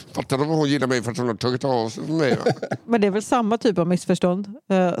 Fattar du vad hon gillar mig för att hon har tagit av sig för mig? Men det är väl samma typ av missförstånd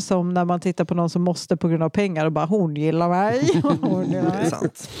som när man tittar på någon som måste på grund av pengar och bara hon gillar mig. Hon gillar mig. Det är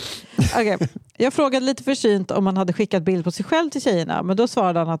sant. Okay. Jag frågade lite försynt om han hade skickat bild på sig själv till tjejerna, men då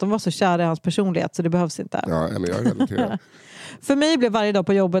svarade han att de var så kära i hans personlighet så det behövs inte. Ja, men jag relaterar. För mig blev varje dag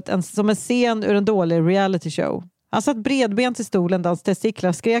på jobbet som en scen ur en dålig reality show. Han satt bredbent i stolen där hans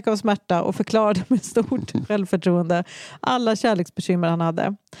testiklar skrek av smärta och förklarade med stort självförtroende alla kärleksbekymmer han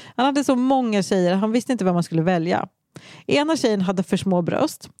hade. Han hade så många tjejer, han visste inte vem man skulle välja. Ena tjejen hade för små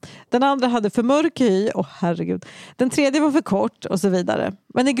bröst. Den andra hade för mörk hy. Herregud. Den tredje var för kort och så vidare.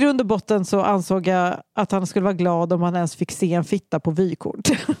 Men i grund och botten så ansåg jag att han skulle vara glad om han ens fick se en fitta på vykort.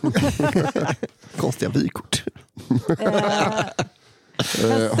 Konstiga vykort.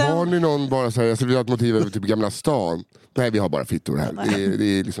 Har ni någon bara så här, jag skulle vilja ha ett motiv över typ Gamla stan. Nej, vi har bara fittor här.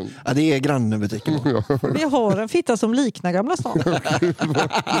 Det är liksom... Ja, det är grannbutiken. Vi har en fitta som liknar Gamla stan.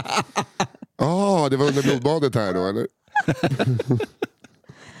 Det var under blodbadet här då, eller?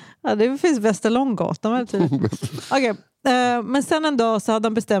 Ja, det finns Västerlånggatan. Okay. Men sen en dag så hade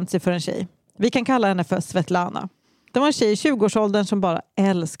han bestämt sig för en tjej. Vi kan kalla henne för Svetlana. Det var en tjej i 20-årsåldern som bara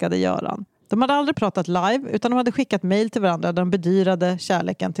älskade Göran. De hade aldrig pratat live utan de hade skickat mejl till varandra där de bedyrade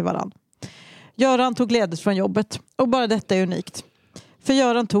kärleken till varandra. Göran tog ledigt från jobbet och bara detta är unikt. För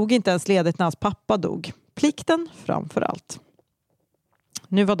Göran tog inte ens ledigt när hans pappa dog. Plikten framför allt.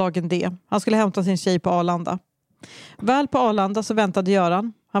 Nu var dagen D. Han skulle hämta sin tjej på Arlanda. Väl på Arlanda så väntade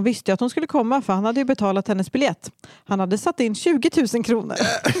Göran. Han visste ju att hon skulle komma för han hade ju betalat hennes biljett. Han hade satt in 20 000 kronor.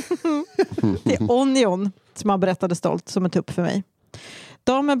 Det är Onion som han berättade stolt som en tupp för mig.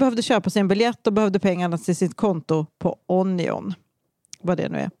 Damen behövde köpa sig en biljett och behövde pengarna till sitt konto på Onion. Vad det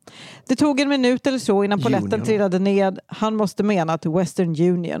nu är. Det tog en minut eller så innan polletten trillade ned. Han måste mena till Western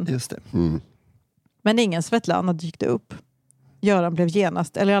Union. Just det. Men ingen Svetlana dykte upp. Göran blev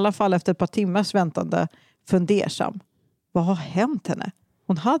genast, eller i alla fall efter ett par timmars väntande, fundersam. Vad har hänt henne?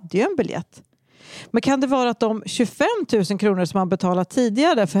 Hon hade ju en biljett. Men kan det vara att de 25 000 kronor som han betalat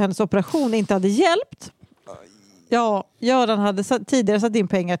tidigare för hennes operation inte hade hjälpt? Ja, Göran hade tidigare satt in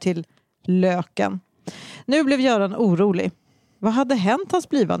pengar till löken. Nu blev Göran orolig. Vad hade hänt hans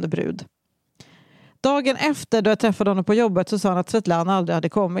blivande brud? Dagen efter då jag träffade honom på jobbet så sa han att Svetlana aldrig hade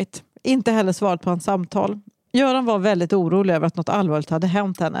kommit. Inte heller svarat på hans samtal. Göran var väldigt orolig över att något allvarligt hade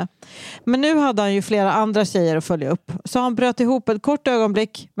hänt henne. Men nu hade han ju flera andra tjejer att följa upp. Så han bröt ihop ett kort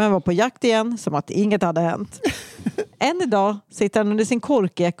ögonblick men var på jakt igen som att inget hade hänt. Än idag sitter han under sin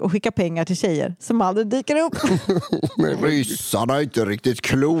korkek och skickar pengar till tjejer som aldrig dyker upp. Ryssarna är inte riktigt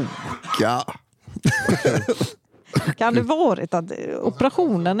kloka. Kan det varit att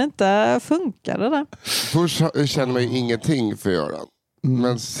operationen inte funkade där? Först känner man ju ingenting för Göran.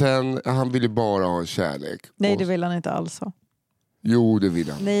 Men sen, han vill ju bara ha kärlek. Nej, det vill han inte alls ha. Jo, det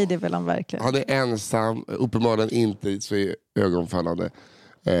vill han. Nej, det vill han verkligen. Han är ensam, uppenbarligen inte så ögonfallande.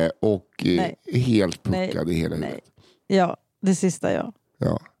 Och helt puckad i hela huvudet. Ja, det sista ja.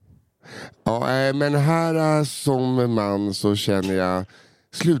 Ja, men här som man så känner jag,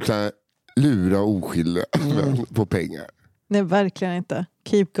 sluta lura oskyldiga på pengar. Nej, verkligen inte.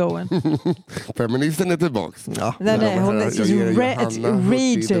 Keep going. Feministen är tillbaks. Ja. Nej, hon är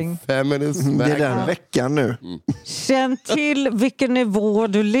raging. Det är den veckan nu. Känn till vilken nivå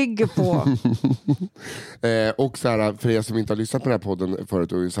du ligger på. Och så här, för er som inte har lyssnat på den här podden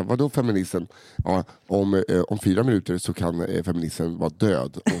förut, och så här, vadå feministen? Ja, om 4 minuter så kan feministen vara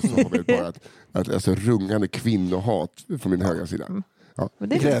död. Och så har vi bara alltså, rungande kvinnohat från min högra sida. Ja.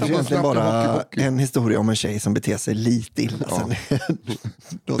 Det krävs egentligen bara en historia om en tjej som beter sig lite illa.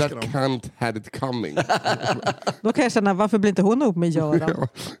 Ja. That can't had it coming. Då kan jag känna, varför blir inte hon ihop med Göran?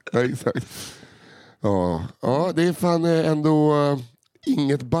 Ja, exakt. Ja, det är fan ändå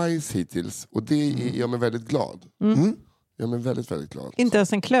inget bajs hittills. Och det gör mig väldigt glad. Gör mig väldigt, väldigt glad. Inte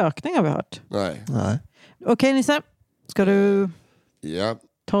ens en klökning har vi hört. Nej. Okej, Nisse. Ska du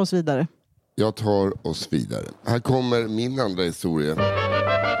ta oss vidare? Jag tar oss vidare. Här kommer min andra historia.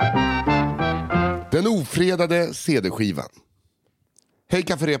 Den ofredade CD-skivan. Hej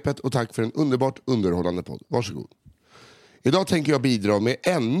Kafferepet och tack för en underbart underhållande podd. Varsågod. Idag tänker jag bidra med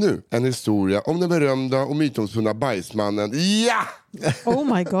ännu en historia om den berömda och mytomspunna bajsmannen. Ja!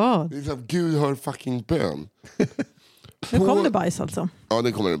 Oh my god. Gud hör fucking bön. Nu kom det bajs alltså. Ja,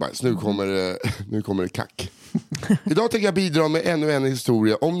 det kommer det bajs. Nu kommer det kack. Idag tänker jag bidra med ännu en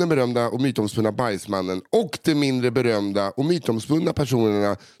historia om den berömda och mytomspunna bajsmannen och de mindre berömda och mytomspunna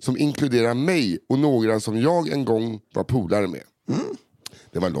personerna som inkluderar mig och några som jag en gång var polare med.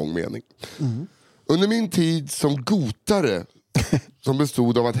 Det var en lång mening. Under min tid som gotare som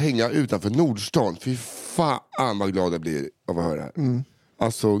bestod av att hänga utanför Nordstan, fy fan vad glad jag blir av att höra det här.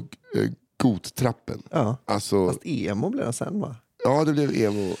 Alltså gottrappen. Ja. Alltså, fast emo blev det sen va? Ja, det blev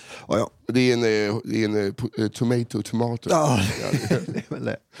emo. Ja. Det är en tomato. Ja, det är väl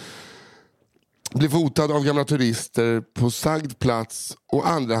det. Blev fotad av gamla turister på sagd plats och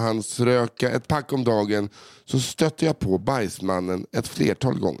andrahandsröka ett pack om dagen, så stötte jag på bajsmannen ett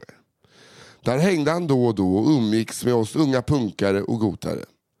flertal gånger. Där hängde han då och då och umgicks med oss unga punkare och gotare.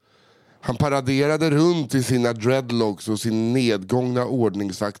 Han paraderade runt i sina dreadlocks och sin nedgångna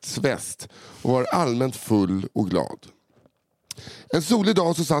ordningsvaktsväst och var allmänt full och glad. En solig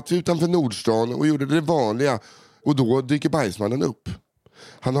dag så satt vi utanför Nordstan och gjorde det vanliga, och då dyker bajsmannen upp.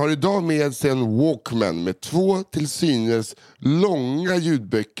 Han har idag med sig en Walkman med 2 till synes långa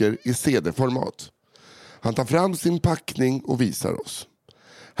ljudböcker i CD-format. Han tar fram sin packning och visar oss.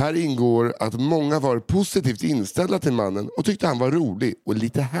 Här ingår att många var positivt inställda till mannen och tyckte han var rolig och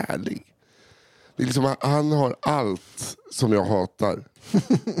lite härlig. Det är liksom, han har allt som jag hatar.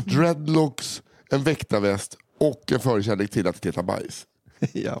 Dreadlocks, en väktarväst och en förkärlek till att kleta bajs.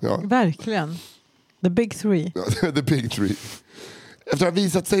 Ja. Verkligen. The big three. The big three. Efter att ha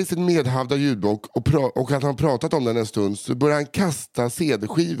visat sig sin medhavda ljudbok och att han pratat om den en stund, så började han kasta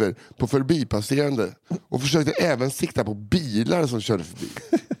CD-skivor på förbipasserande och försökte även sikta på bilar som körde förbi.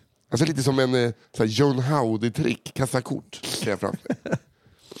 Alltså lite som en så här John Howdy-trick, kasta kort.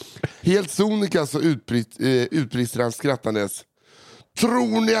 Helt sonika så utbrister han skrattandes.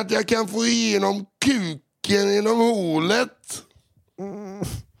 Tror ni att jag kan få igenom kuken genom hålet?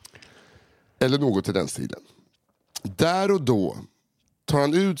 Eller något i den stilen. Där och då tar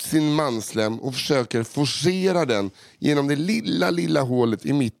han ut sin manslem och försöker forcera den genom det lilla hålet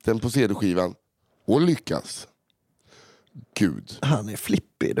i mitten på CD-skivan. Och lyckas. Gud. Han är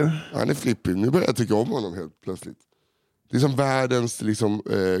flippig du. Han är flippig. Nu börjar jag tycka om honom helt plötsligt. Det är som världens liksom,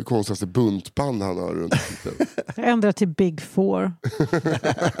 konstigaste buntband han har runt titeln. Ändra till Big Four.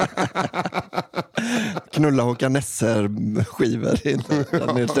 Knulla Håkan Nesser-skivor.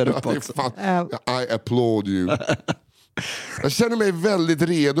 Den är där uppe också. I applaud you. Jag känner mig väldigt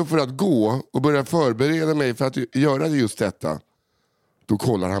redo för att gå och börja förbereda mig för att göra just detta. Då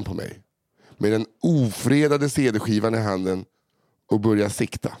kollar han på mig med den ofredade CD-skivan i handen och börjar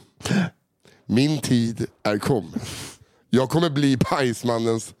sikta. Min tid är kommen. Jag kommer bli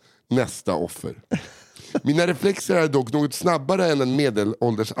bajsmannens nästa offer. Mina reflexer är dock något snabbare än en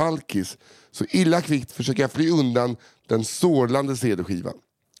medelålders alkis. Så illa kvickt försöker jag fly undan den sårlande CD-skivan.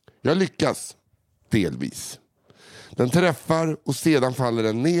 Jag lyckas. Delvis. Den träffar och sedan faller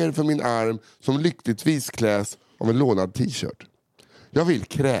den ner för min arm som lyckligtvis kläs av en lånad t-shirt. Jag vill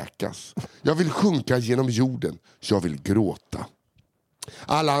kräkas. Jag vill sjunka genom jorden. Jag vill gråta.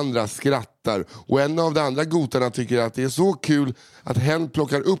 Alla andra skrattar och en av de andra gotarna tycker att det är så kul att hen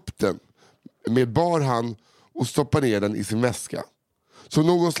plockar upp den med bar hand och stoppar ner den i sin väska. Som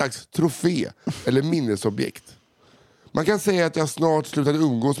någon slags trofé eller minnesobjekt. Man kan säga att jag snart slutade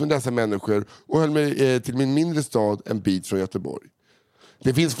umgås med dessa människor och höll mig till min mindre stad en bit från Göteborg.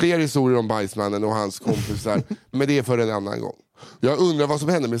 Det finns fler historier om bajsmannen och hans kompisar, men det är för en annan gång. Jag undrar vad som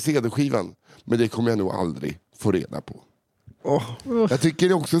hände med CD-skivan, men det kommer jag nog aldrig få reda på. Jag tycker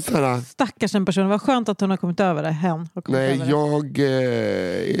det är också så här... Stackars en person, vad skönt att hon har kommit över det. Nej, jag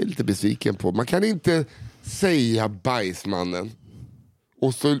är lite besviken på. Man kan inte säga bajsmannen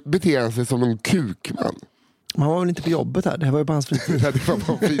och så beter han sig som en kukman. Man var väl inte på jobbet här, det här var ju på hans fritid.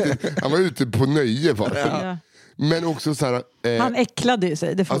 Han var ute på nöje bara. Ja. Men också så här... Han äcklade ju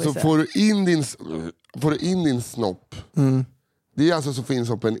sig, det får alltså vi säga. Får du in din snopp. Det är alltså så finns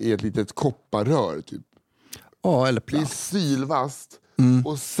snoppen i ett litet kopparrör typ. Ja, eller det är sylvast.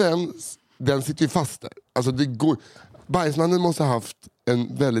 Och sen, den sitter ju fast där. Alltså det går... Bajsmannen måste ha haft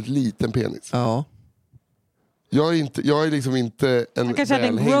en väldigt liten penis. Ja. Jag är liksom inte en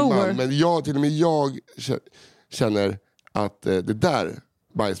välhängd man, men till och med jag känner att det där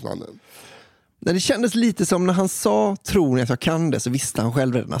bajsmannen. Det kändes lite som när han sa tror ni att jag kan det, så visste han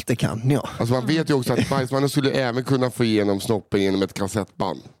själv redan att det kan jag. Alltså man vet ju också att bajsmannen skulle även kunna få igenom snoppen genom ett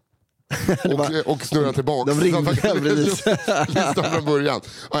kassettband. Och snurra tillbaka. De ringde precis. Från början.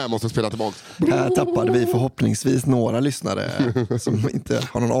 Jag måste spela tillbaka. Här tappade vi förhoppningsvis några lyssnare som inte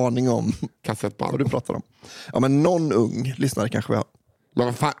har någon aning om kassettband. vad du pratar om. Ja, men någon ung lyssnare kanske vi har.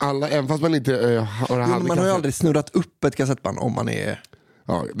 Men alla, även fast man inte man har ju aldrig snurrat upp ett kassettband om man är...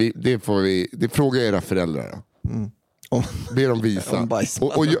 Ja, det frågar era föräldrar. Be dem visa.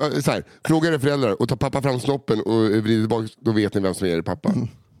 och så här, fråga era föräldrar och ta pappa fram snoppen och vrider tillbaka, då vet ni vem som är er pappa.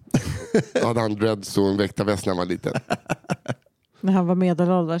 Då hade han dreads och en väktarväst när han var liten. När han var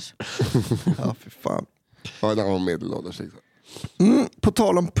medelålders. Ja, för fan. Ja, när han var medelålders. På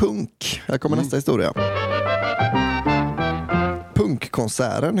tal om punk, här kommer nästa historia.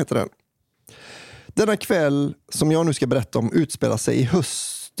 Punkkonserten heter den. Denna kväll som jag nu ska berätta om utspelar sig i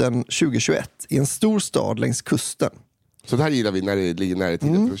hösten 2021 i en stor stad längs kusten. Så det här gillar vi när det ligger nära i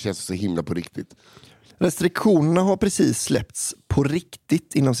tiden för det känns så himla på riktigt. Restriktionerna har precis släppts på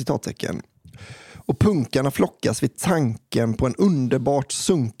riktigt inom citattecken. Och punkarna flockas vid tanken på en underbart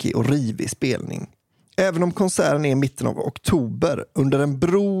sunkig och rivig spelning. Även om konserten är i mitten av oktober under en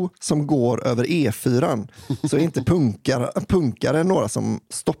bro som går över E4 så är inte punkare några som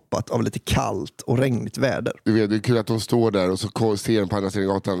stoppat av lite kallt och regnigt väder. Du vet, det är kul att de står där och så ser de på andra sidan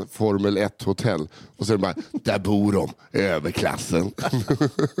gatan Formel 1 hotell och så är de bara, där bor de, överklassen.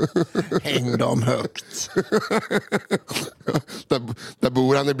 Häng dem högt. där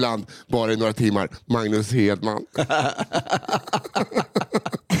bor han ibland, bara i några timmar. Magnus Hedman.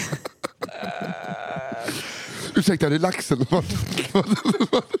 Ursäkta, det är laxen.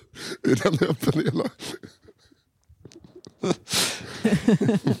 Är den öppen hela?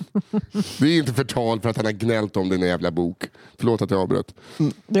 Det är inte förtal för att han har gnällt om din jävla bok. Förlåt att jag avbröt.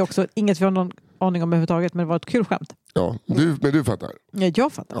 Det är också inget vi har någon aning om överhuvudtaget, men det var ett kul skämt. Ja, men du fattar. Ja,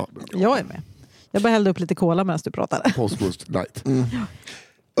 jag fattar. Ja, jag är med. Jag bara hällde upp lite cola medan du pratade. Postmust light.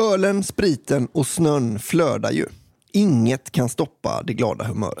 Ölen, spriten och snön flödar ju. Inget kan stoppa det glada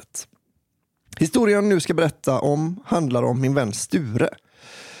humöret. Historien nu ska berätta om handlar om min vän Sture.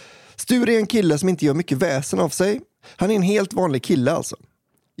 Sture är en kille som inte gör mycket väsen av sig. Han är en helt vanlig kille alltså.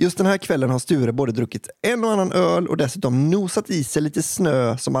 Just den här kvällen har Sture både druckit en och annan öl och dessutom nosat i sig lite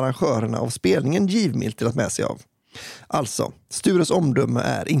snö som arrangörerna av spelningen givmilt delat med sig av. Alltså, Stures omdöme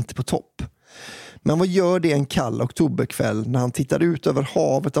är inte på topp. Men vad gör det en kall oktoberkväll när han tittar ut över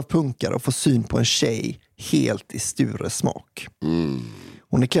havet av punkare och får syn på en tjej helt i Stures smak?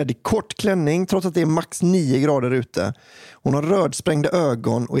 Hon är klädd i kort klänning trots att det är max 9 grader ute. Hon har rödsprängda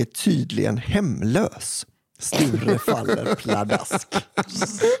ögon och är tydligen hemlös. Sture faller pladask.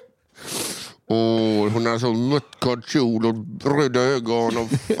 Hon har så muttkort kjol och röda ögon och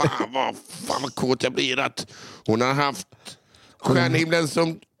fan vad kåt jag blir att hon har haft stjärnhimlen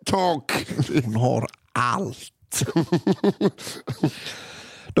som tak. Hon har allt.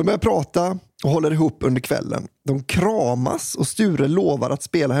 De börjar prata och håller ihop under kvällen. De kramas och Sture lovar att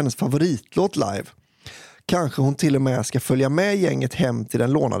spela hennes favoritlåt live. Kanske hon till och med ska följa med gänget hem till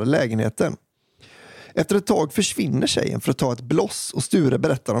den lånade lägenheten. Efter ett tag försvinner tjejen för att ta ett bloss och Sture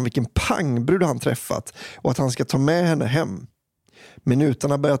berättar om vilken pangbrud han träffat och att han ska ta med henne hem.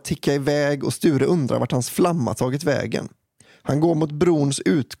 Minuterna börjar ticka iväg och Sture undrar vart hans flamma tagit vägen. Han går mot brons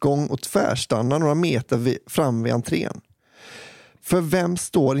utgång och tvärstannar några meter fram vid entrén. För vem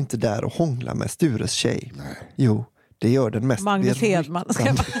står inte där och hånglar med Stures tjej? Nej. Jo, det gör den mest... Magnus Hedman.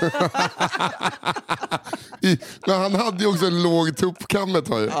 Men han hade ju också en låg tuppkammet.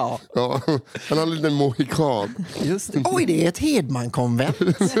 Ja. Ja, han hade en liten mohikan. Just det. Oj, det är ett Hedman-konvent.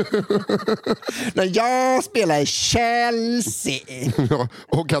 När jag spelar i Chelsea. Ja,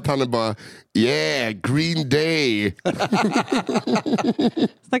 och att han är bara, yeah, Green Day.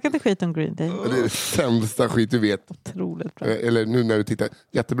 Snacka inte skit om Green Day. Det är det sämsta skit du vet. Otroligt bra. Eller nu när du tittar,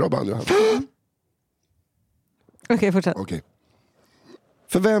 jättebra band du har. Okej, fortsätt. Okej.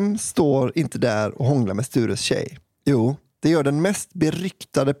 För vem står inte där och hånglar med Stures tjej? Jo, det gör den mest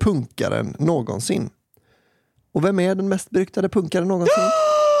beryktade punkaren någonsin. Och vem är den mest beryktade punkaren någonsin?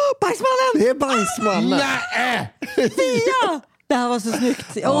 Bajsmannen! Det är Bajsmannen! Nej! Ja! Det här var så snyggt.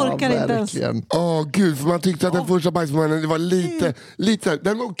 Jag orkar inte ens. Gud, för man tyckte att den första Bajsmannen, det var lite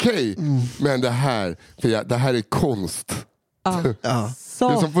den var okej. Men det här är konst. Ja. Det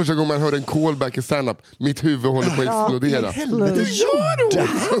är som första gången man hörde en callback i stand-up. Mitt huvud håller på att explodera. Helvete, gör det!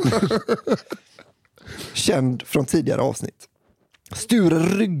 Känd från tidigare avsnitt. Sture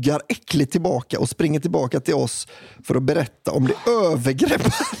ryggar äckligt tillbaka och springer tillbaka till oss för att berätta om det övergrepp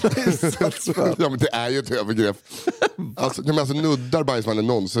han har utsatts för. Ja, men det är ju ett övergrepp. Alltså, när man alltså nuddar Bajsmannen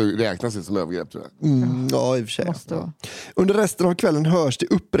någon så räknas det som övergrepp, tror jag. Ja, i och för sig. Under resten av kvällen hörs det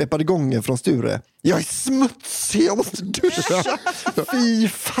upprepade gånger från Sture. Jag är smutsig, jag måste duscha. Fy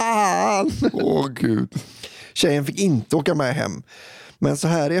fan. Åh, gud. Tjejen fick inte åka med hem. Men så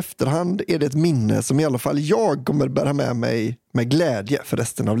här i efterhand är det ett minne som i alla fall jag kommer bära med mig med glädje för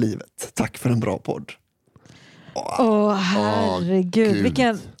resten av livet. Tack för en bra podd. Herregud.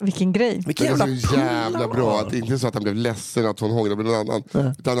 Vilken grej. Det är så jävla bra att det inte är så att han blev ledsen att hon hånglade med någon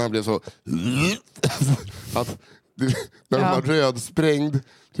annan. Utan han blev så att när hon var rödsprängd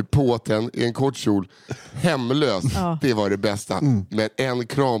typ påten i en kort kjol, hemlös, det var det bästa. Med en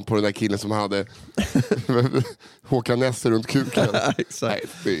kram på den där killen som hade Håkan Nesse runt kuken. Exakt.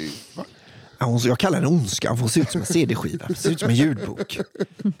 Jag kallar den ondska. Han får se ut som en CD-skiva. Det ser ut som en ljudbok.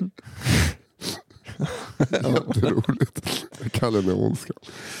 Jätteroligt. Jag kallar den ondska.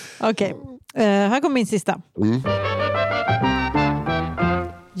 Okej, här kommer min sista.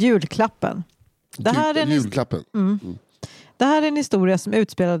 Julklappen. Det här är julklappen. Det här är en historia som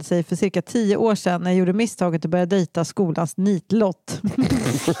utspelade sig för cirka 10 år sedan när jag gjorde misstaget att börja dejta skolans nitlott.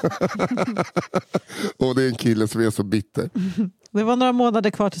 Och det är en kille som är så bitter. Det var några månader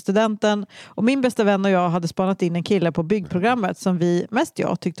kvar till studenten och min bästa vän och jag hade spanat in en kille på byggprogrammet som mest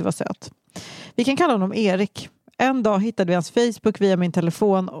jag tyckte var söt. Vi kan kalla honom Erik. En dag hittade vi hans Facebook via min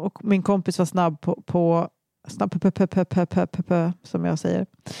telefon och min kompis var snabb på som jag säger.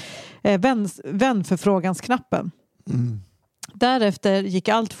 Vänförfrågansknappen. Därefter gick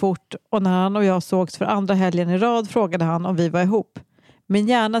allt fort och när han och jag sågs för andra helgen i rad frågade han om vi var ihop. Min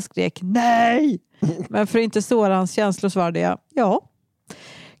hjärna skrek nej! Men för att inte såra hans känslor svarade jag ja.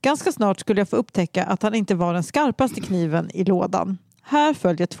 Ganska snart skulle jag få upptäcka att han inte var den skarpaste kniven i lådan. Här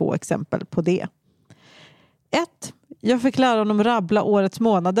följer 2 exempel på det. 1. Jag fick lära honom rabbla årets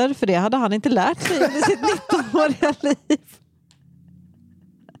månader för det hade han inte lärt sig under sitt 19-åriga liv.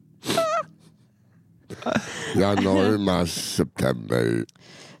 Januari, mars, september.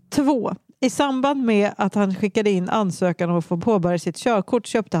 2. I samband med att han skickade in ansökan om att få påbörja sitt körkort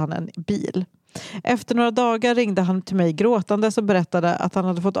köpte han en bil. Efter några dagar ringde han till mig gråtande och berättade att han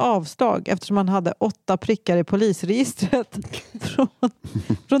hade fått avslag eftersom han hade 8 prickar i polisregistret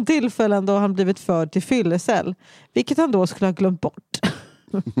från tillfällen då han blivit förd till fyllecell, vilket han då skulle ha glömt bort.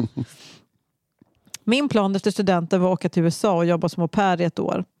 Min plan efter studenten var att åka till USA och jobba som au pair i ett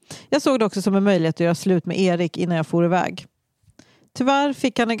år. Jag såg det också som en möjlighet att göra slut med Erik innan jag for iväg. Tyvärr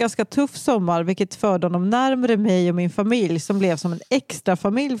fick han en ganska tuff sommar vilket förde honom närmare mig och min familj som blev som en extra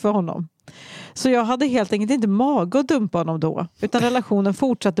familj för honom. Så jag hade helt enkelt inte mag att dumpa honom då utan relationen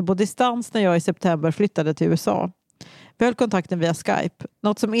fortsatte på distans när jag i september flyttade till USA. Vi höll kontakten via Skype,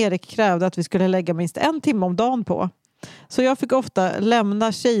 något som Erik krävde att vi skulle lägga minst 1 timme om dagen på. Så jag fick ofta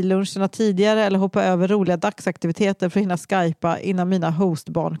lämna tjejluncherna tidigare eller hoppa över roliga dagsaktiviteter för att hinna skypa innan mina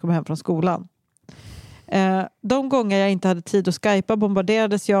hostbarn kom hem från skolan. De gånger jag inte hade tid att skypa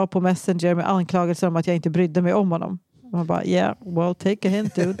bombarderades jag på Messenger med anklagelser om att jag inte brydde mig om honom. Man bara, yeah, well, take a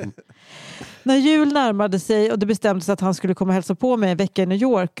hint, dude. När jul närmade sig och det bestämdes att han skulle komma och hälsa på mig en vecka i New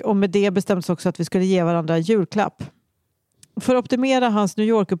York, och med det bestämdes också att vi skulle ge varandra en julklapp. För att optimera hans New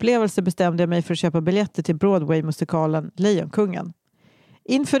York-upplevelse bestämde jag mig för att köpa biljetter till Broadway-musikalen Lejonkungen.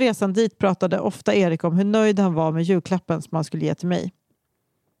 Inför resan dit pratade ofta Erik om hur nöjd han var med julklappen som han skulle ge till mig.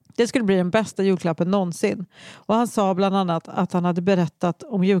 Det skulle bli den bästa julklappen någonsin. Och han sa bland annat att han hade berättat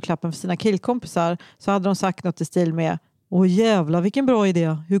om julklappen för sina killkompisar, så hade de sagt något i stil med: åh jävlar vilken bra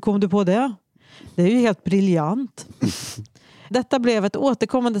idé, hur kom du på det? Det är ju helt briljant. Detta blev ett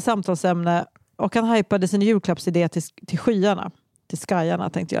återkommande samtalsämne och han hypade sin julklappsidé till skyarna. Till skajarna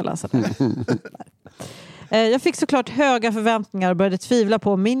tänkte jag läsa det. Jag fick såklart höga förväntningar och började tvivla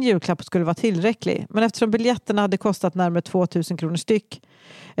på om min julklapp skulle vara tillräcklig. Men eftersom biljetterna hade kostat närmare 2000 kronor styck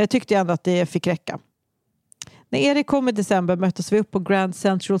tyckte jag ändå att det fick räcka. När Erik kom i december möttes vi upp på Grand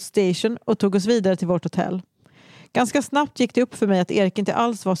Central Station och tog oss vidare till vårt hotell. Ganska snabbt gick det upp för mig att Erik inte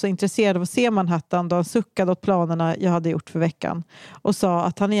alls var så intresserad av att se Manhattan, då han suckade åt planerna jag hade gjort för veckan och sa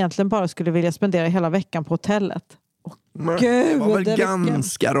att han egentligen bara skulle vilja spendera hela veckan på hotellet. Gud, det var väl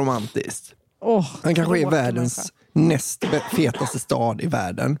ganska romantiskt. Han kanske är världens näst fetaste stad i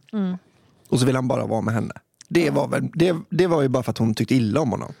världen. Och så vill han bara vara med henne. Det var ju bara för att hon tyckte illa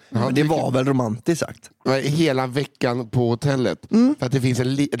om honom. Men det var väl romantiskt sagt. Hela veckan på hotellet. För att det finns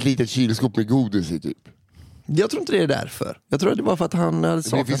ett litet kylskåp med godis i typ. Jag tror inte det är därför. Jag tror att det var för att han hade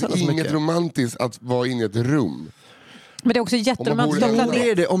saknat henne så mycket. Det finns inget romantiskt att vara inne i ett rum. Men det är också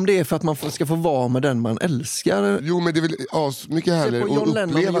jätteromantiskt. Om det är för att man ska få vara med den man älskar. Jo, men det är väl mycket härligt att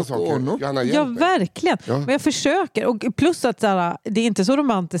uppleva saker. Ja, verkligen. Ja. Men jag försöker. Och plus att såhär, det är inte så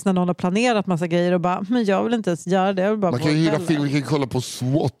romantiskt när någon har planerat massa grejer och bara, men jag vill inte ens göra det. Jag vill bara man kan ju hyra film, vi kan kolla på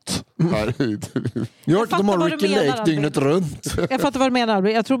SWAT här ute. Jag har hört att de har Ricky Lake dygnet runt. Jag fattar vad du menar,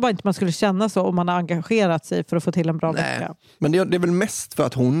 Albert. Jag tror bara inte man skulle känna så om man har engagerat sig för att få till en bra vecka. Men det är väl mest för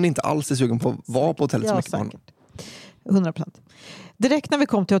att hon inte alls är sugen på att vara på hotellet så mycket med honom. 100%. Direkt när vi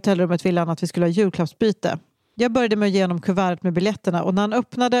kom till hotellrummet ville han att vi skulle ha julklappsbyte. Jag började med att ge honom kuvertet med biljetterna och när han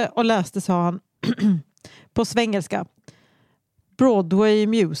öppnade och läste sa han på svengelska: Broadway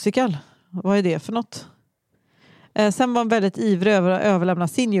musical. Vad är det för något? Sen var han väldigt ivrig över att överlämna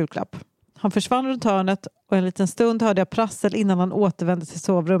sin julklapp. Han försvann runt hörnet och en liten stund hörde jag prassel innan han återvände till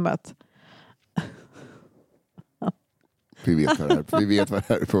sovrummet. Vi vet vad det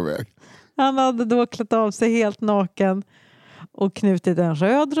här är på väg. Han hade då klätt av sig helt naken och knutit en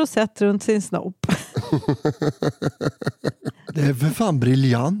röd rosett runt sin snopp. Det är för fan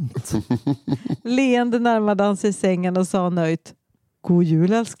briljant. Leende närmade han sig i sängen och sa nöjt: God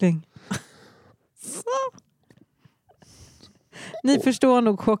jul älskling. Ni förstår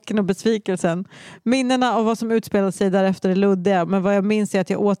nog chocken och besvikelsen. Minnena av vad som utspelade sig därefter är luddiga, men vad jag minns är att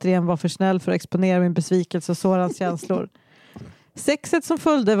jag återigen var för snäll för att exponera min besvikelse och sårans känslor. Sexet som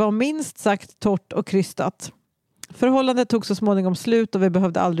följde var minst sagt torrt och krystat. Förhållandet tog så småningom slut och vi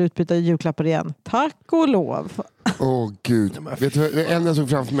behövde aldrig utbyta julklappar igen. Tack och lov. Gud. Vet du, det enda jag såg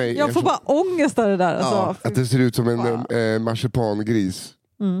framför mig... Jag får bara ångest av det där. Alltså. Att det ser ut som en marsipangris.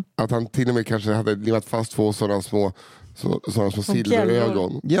 Att han till och med kanske hade livat fast två sådana små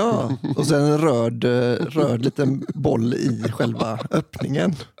silverögon. Ja, och sen en röd liten boll i själva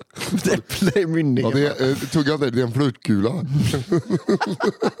öppningen. Det är mynningen. Ja, det är en flörtkula.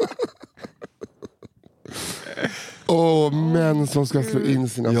 Män som ska slå in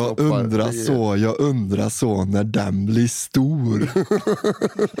sina snoppar. Jag undrar så när den blir stor.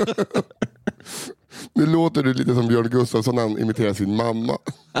 Nu låter du lite som Björn Gustafsson när han imiterar sin mamma.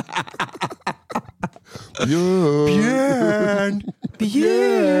 Björn.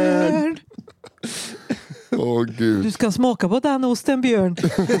 Gud. Du ska smaka på den osten, Björn.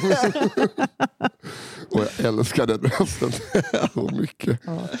 Och jag älskar den rösten så mycket.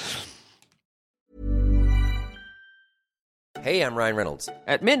 Hey, I'm Ryan Reynolds.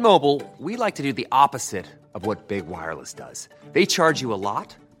 At Mint Mobile, we like to do the opposite of what Big Wireless does. They charge you a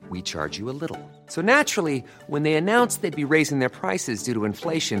lot, we charge you a little. So naturally, when they announced they'd be raising their prices due to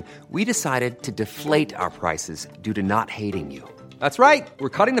inflation, we decided to deflate our prices due to not hating you. That's right. We're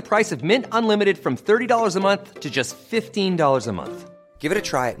cutting the price of Mint Unlimited from $30 a month to just $15 a month. Give it a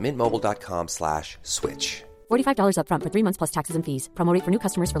try at mintmobile.com/switch. $45 up front for 3 months plus taxes and fees. Promo rate for new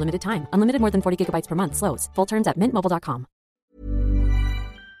customers for limited time. Unlimited more than 40 gigabytes per month. Slows full terms at mintmobile.com.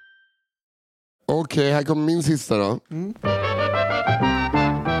 Okej, här kommer min sista då.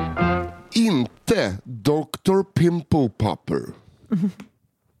 Inte Dr. Pimple Popper.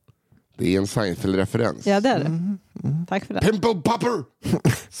 Det är en Seinfeld-referens. Ja, det är det. Tack för det. Pimple Popper!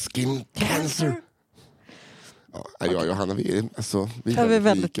 Skin cancer. Ja, jag och Johanna, vi är Ja, vi är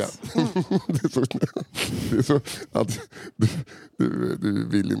väldigt lika. Det är så att du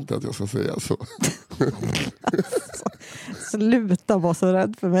vill inte att jag ska säga så. Sluta vara så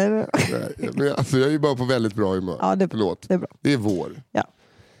rädd för mig nu. Nej, men jag är ju bara på väldigt bra humör. Ja, Förlåt. det är bra. Det är vår. Ja.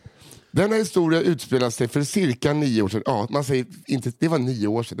 Denna historia utspelar sig för cirka 9 år sedan. Ja, man säger inte, det var 9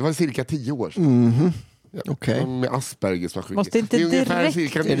 år sedan. Det var cirka 10 år sedan. Ja, Okej. med Aspergers maskin. Måste inte det är ungefär direkt-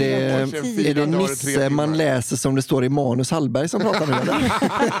 cirka Är 9 år sedan. det 4 dagar, 3 Nisse man timmar. läser som det står i Manus Hallberg som pratar nu eller?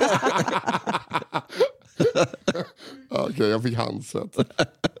 Okej, jag fick handset.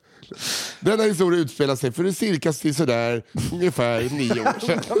 Denna historia utspelar sig för cirka sådär ungefär 9 år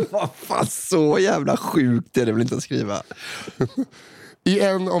sedan. Vad fan, så jävla sjukt är det väl inte att skriva. I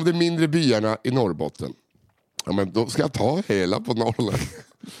en av de mindre byarna i Norrbotten. Ja, men då ska jag ta hela på Norrland.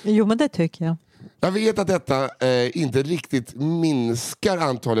 Jo, men det tycker jag. Jag vet att detta inte riktigt minskar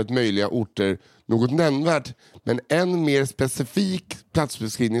antalet möjliga orter något nämnvärt, men en mer specifik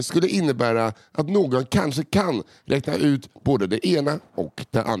platsbeskrivning skulle innebära att någon kanske kan räkna ut både det ena och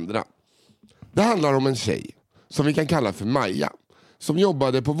det andra. Det handlar om en tjej som vi kan kalla för Maja, som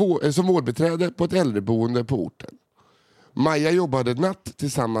jobbade som vårdbiträde på ett äldreboende på orten. Maja jobbade natt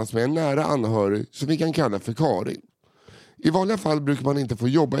tillsammans med en nära anhörig som vi kan kalla för Karin. I vanliga fall brukar man inte få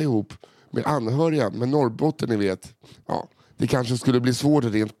jobba ihop med anhöriga, men Norrbotten, ni vet, ja, det kanske skulle bli svårt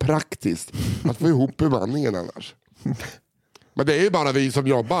rent praktiskt att få ihop bemanningen annars. Men det är ju bara vi som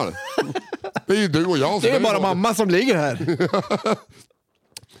jobbar. Det är ju du och jag som Det är bara mamma som ligger här.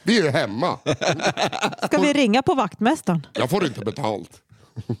 Vi är hemma. Ska vi ringa på vaktmästaren? Jag får inte betalt.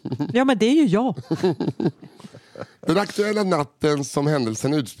 Ja, men det är ju jag. Den aktuella natten som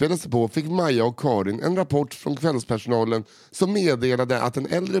händelsen utspelade sig på fick Maja och Karin en rapport från kvällspersonalen som meddelade att en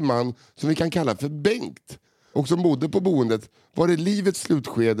äldre man som vi kan kalla för Bengt och som bodde på boendet var i livets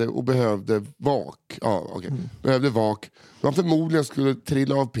slutskede och behövde vak. Behövde vak. Man förmodligen skulle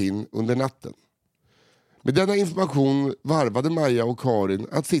trilla av pinn under natten. Med denna information varvade Maja och Karin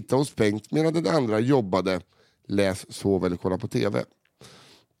att sitta hos Bengt medan den andra jobbade, läs, sov eller kolla på tv.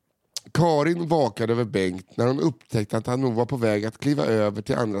 Karin vakade över Bengt när hon upptäckte att han nog var på väg att kliva över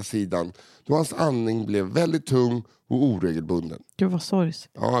till andra sidan då hans andning blev väldigt tung och oregelbunden. Gud vad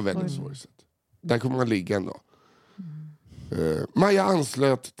sorgset. Ja, väldigt sorgset. Där kommer man ligga ändå. Maja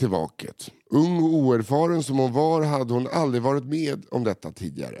anslöt till vaket. Ung och oerfaren som hon var hade hon aldrig varit med om detta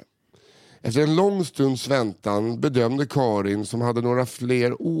tidigare. Efter en lång stunds väntan bedömde Karin, som hade några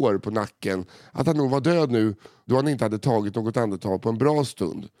fler år på nacken, att han nog var död nu då han inte hade tagit något andetag på en bra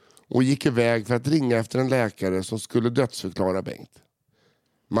stund och gick iväg för att ringa efter en läkare som skulle dödsförklara Bengt.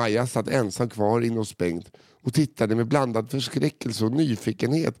 Maja satt ensam kvar inne hos Bengt och tittade med blandad förskräckelse och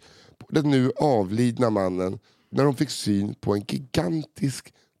nyfikenhet på den nu avlidna mannen när hon fick syn på en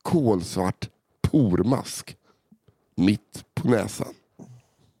gigantisk kolsvart pormask mitt på näsan.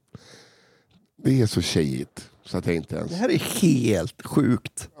 Det är så tjejigt så att jag inte ens... Det här är helt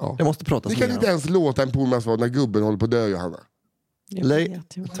sjukt. Ja. Jag måste prata Det så kan mer inte om. ens låta en pormask vara när gubben håller på att dö, Johanna.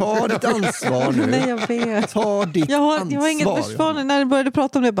 Ta ditt ansvar nu. Nej, jag vet. Ta ditt Jag har ansvar. inget försvar när du började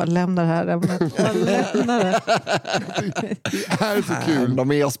prata om det. Bara lämna det här ämnet. Bara lämna det. Det är så kul.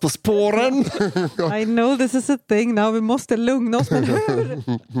 De är oss på spåren. I know this is a thing now. Vi måste lugna oss. Men hur?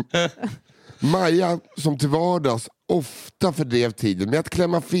 Maja, som till vardags ofta fördrev tiden med att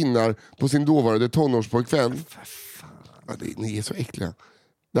klämma finnar på sin dåvarande tonårspojkvän. Ja, ni är så äckliga.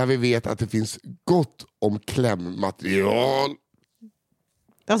 Där vi vet att det finns gott om klämmaterial.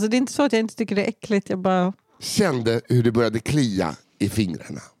 Alltså det är inte så att jag inte tycker det är äckligt. Jag bara... Kände hur det började klia i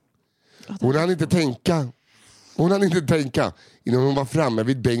fingrarna. Hon hann inte tänka innan hon var framme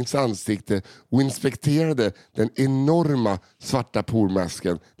vid Bengts ansikte och inspekterade den enorma svarta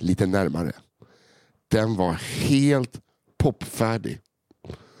pormasken lite närmare. Den var helt popfärdig.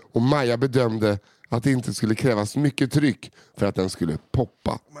 Och Maja bedömde att det inte skulle krävas mycket tryck för att den skulle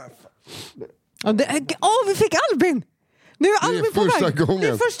poppa. Vi fick Albin! Nu är Albin på första väg. gången. Det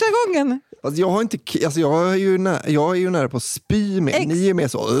är första gången. Alltså jag är ju nära på att spy med. Ni är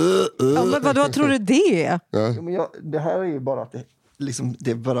med så. Ja, men vad tror du det är? Ja, men det här är ju bara att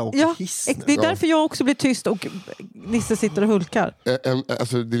det bara åker hiss nu. Det är därför jag också blir tyst och Nisse sitter och hulkar.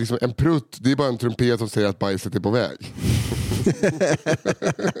 Alltså, det är liksom en prutt, det är bara en trumpet som säger att bajset är på väg.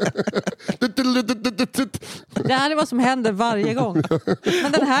 Det här är vad som händer varje gång.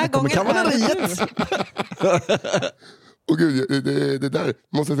 Men den här gången kavalleriet. Och gud, det där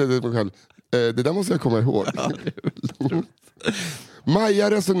måste jag säga till mig själv. Det där måste jag komma ihåg.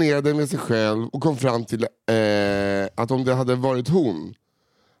 Maja resonerade med sig själv och kom fram till att om det hade varit hon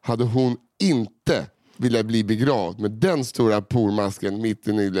hade hon inte vilja bli begravd med den stora pormasken mitt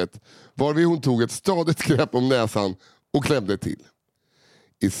i nyllet, varvid hon tog ett stadigt grepp om näsan och klämde till.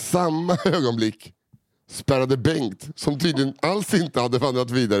 I samma ögonblick spärrade Bengt, som tydligen alls inte hade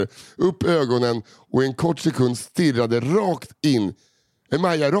vandrat vidare, upp ögonen och i en kort sekund stirrade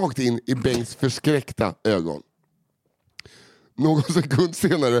Maja rakt in i Bengts förskräckta ögon. Någon sekund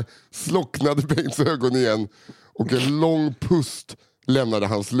senare slocknade Bengts ögon igen och en lång pust lämnade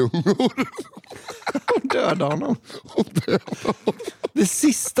hans lungor. Hon dödade honom. Det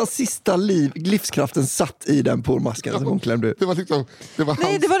sista livskraften satt i den pormasken som hon klämde ut. Det var liksom, det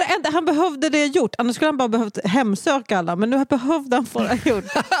var det enda, han behövde det gjort. Annars skulle han bara behövt hemsöka alla. Men nu behövde han få det gjort.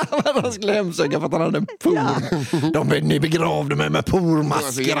 Han skulle hemsöka för att han hade en por. Ja. Ni begravde mig med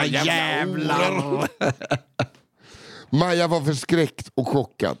pormaskerna, jävlar. Maja var förskräckt och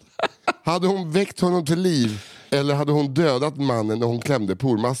chockad. Hade hon väckt honom till liv eller hade hon dödat mannen när hon klämde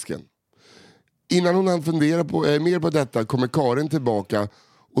pormasken? Innan hon hann fundera mer på detta kommer Karin tillbaka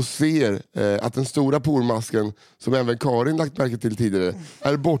och ser att den stora pormasken, som även Karin lagt märke till tidigare,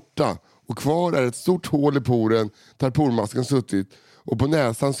 är borta. Och kvar är ett stort hål i poren där pormasken suttit, och på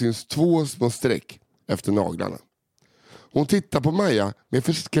näsan syns 2 små streck efter naglarna. Hon tittar på Maja med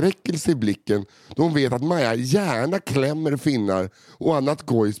förskräckelse i blicken, då hon vet att Maja gärna klämmer finnar och annat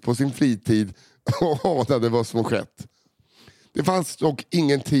gojs på sin fritid och anade vad som skett. Det fanns dock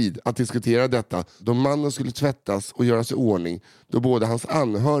ingen tid att diskutera detta, då mannen skulle tvättas och göras i ordning, då både hans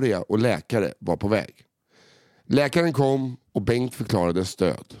anhöriga och läkare var på väg. Läkaren kom och Bengt förklarade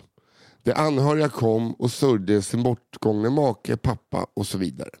stöd. De anhöriga kom och sörjde sin bortgångne make, pappa och så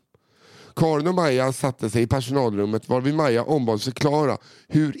vidare. Karin och Maja satte sig i personalrummet, varvid Maja ombads förklara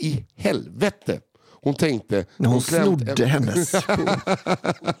hur i helvete hon tänkte när hon snodde hennes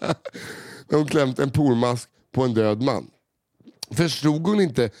när hon klämt en pormask på en död man. Förstod hon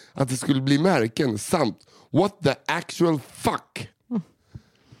inte att det skulle bli märken samt what the actual fuck?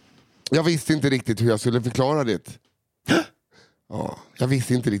 Jag visste inte riktigt hur jag skulle förklara det. Ja, jag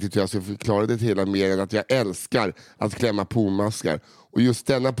visste inte riktigt hur jag skulle förklara det hela, mer än att jag älskar att klämma pormaskar. Och just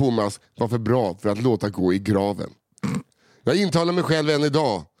denna pormask var för bra för att låta gå i graven. Jag intalar mig själv än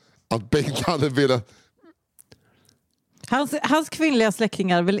idag att Bengt hade velat... Hans kvinnliga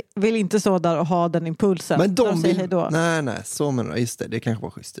släktingar vill inte så där och ha den impulsen. Men de vill... då. Nej, så menar jag. Just det kanske var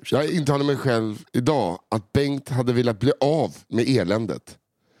schysst. Jag intalar mig själv idag att Bengt hade velat bli av med eländet.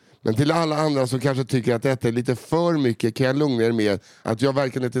 Men till alla andra som kanske tycker att detta är lite för mycket, kan jag lugna er med att jag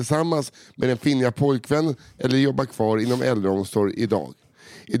varken är tillsammans med en finniga pojkvän eller jobbar kvar inom äldreomsorg idag.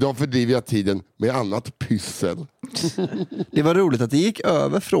 Idag fördriver jag tiden med annat pyssel. Det var roligt att det gick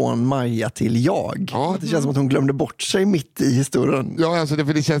över från Maja till jag. Ja. Det känns som att hon glömde bort sig mitt i historien. Ja, alltså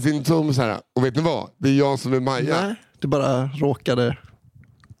det känns inte som så här. Och vet ni vad? Det är jag som är Maja. Nej, det bara råkade.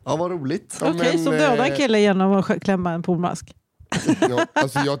 Ja, vad roligt. Ja, Okej, så döda en kille genom att klämma en pormask. Ja,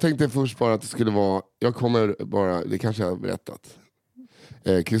 alltså jag tänkte först bara att det skulle vara, jag kommer bara, det kanske jag har berättat.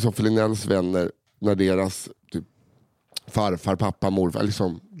 Kristoffer Linells vänner, när deras typ farfar, pappa, morfar,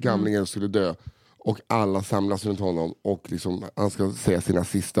 liksom gamlingen skulle dö, och alla samlas runt honom och liksom han ska säga sina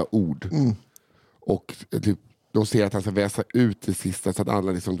sista ord. Och typ, de ser att han ska väsa ut det sista, så att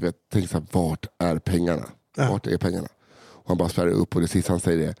alla liksom, du vet, tänker så här, vart är pengarna? Vart är pengarna? Och han bara spärrar upp, och det sista han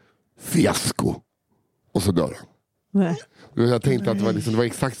säger är fiasko. Och så dör han. Nej. Jag tänkte att det var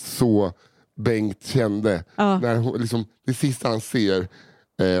exakt så Bengt kände. När hon, liksom, det sista han ser,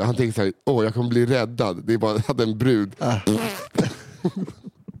 han tänker så här, jag kommer bli räddad. Det är bara, jag hade en brud. Det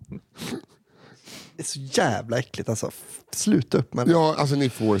är så jävla äckligt alltså. Sluta upp med det. Ja, alltså ni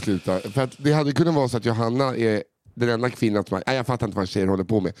får sluta. För att det hade kunnat vara så att Johanna är den enda kvinnan som jag fattar inte vad tjejer håller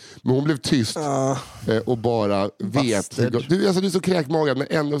på med. Men hon blev tyst och bara vet. Du är så kräkmagad, men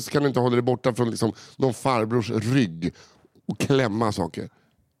ändå så kan du inte hålla dig borta från liksom någon farbrors rygg och klämma saker.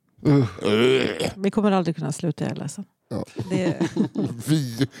 Vi kommer aldrig kunna sluta, jag är ledsen. Ja.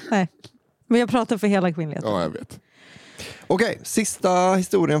 Vi. Nej. Men jag pratar för hela kvinnligheten. Ja, jag vet. Okej, sista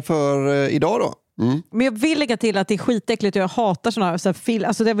historien för idag då. Men jag vill lägga till att det är skitäckligt och jag hatar sådana här film.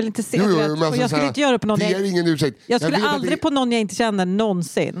 Alltså jag vill inte se det. Alltså, och jag skulle inte göra det på någon. Det är ingen ursäkt. Jag skulle aldrig på någon jag inte känner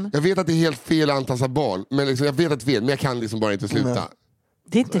någonsin. Jag vet att det är helt fel att antassa barn, men liksom, jag vet att det är fel, men jag kan liksom bara inte sluta. Nej.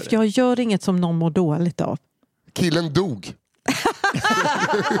 Det är inte, för jag gör inget som någon mår dåligt av. Killen dog.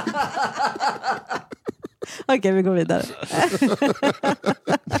 Okej, vi går vidare.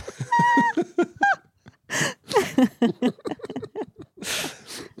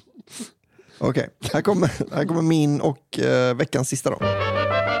 Okej, här kommer min och veckans sista då.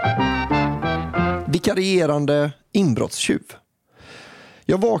 Vikarierande inbrottstjuv.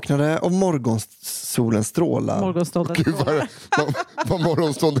 Jag vaknade av Solen strålar. Morgonståndet. Gud, vad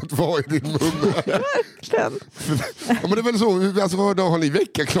morgonståndet var i din mun. Verkligen. Ja, men det är väl så, alltså, vad har ni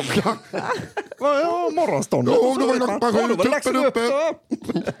väckarklockan? Ja, morgonståndet. Ja, då var klockan 7, tuppen uppe.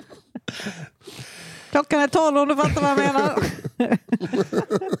 Klockan är 12 om du fattar vad jag menar.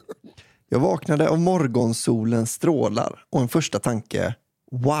 Jag vaknade av morgonsolens strålar och en första tanke,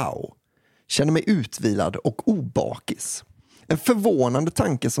 wow, känner mig utvilad och obakis. En förvånande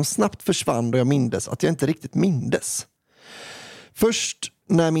tanke som snabbt försvann då jag mindes att jag inte riktigt mindes. Först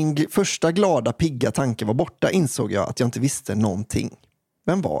när min första glada pigga tanke var borta insåg jag att jag inte visste någonting.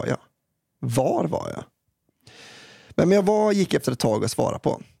 Vem var jag? Var var jag? Vem jag var gick efter ett tag att svara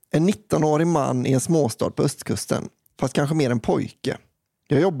på. En 19-årig man i en småstad på östkusten, fast kanske mer en pojke.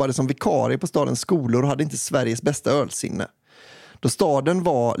 Jag jobbade som vikarie på stadens skolor och hade inte Sveriges bästa ölsinne. Då staden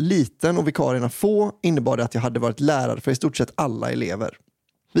var liten och vikarierna få innebar det att jag hade varit lärare för i stort sett alla elever.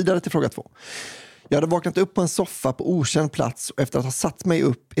 Vidare till fråga 2. Jag hade vaknat upp på en soffa på okänd plats och efter att ha satt mig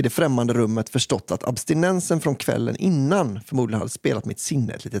upp i det främmande rummet förstått att abstinensen från kvällen innan förmodligen hade spelat mitt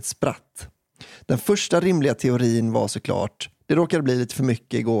sinne ett litet spratt. Den första rimliga teorin var såklart, det råkade bli lite för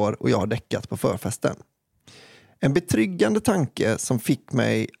mycket igår och jag har däckat på förfesten. En betryggande tanke som fick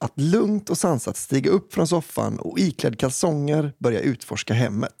mig att lugnt och sansat stiga upp från soffan och iklädd kalsonger börja utforska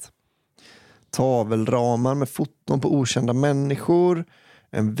hemmet. Tavelramar med foton på okända människor,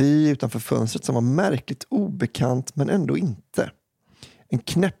 en vy utanför fönstret som var märkligt obekant men ändå inte. En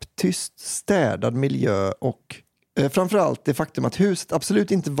knäpptyst, städad miljö och framförallt det faktum att huset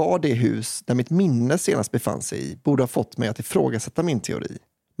absolut inte var det hus där mitt minne senast befann sig i borde ha fått mig att ifrågasätta min teori.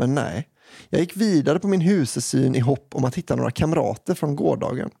 Men nej, jag gick vidare på min husesyn i hopp om att hitta några kamrater från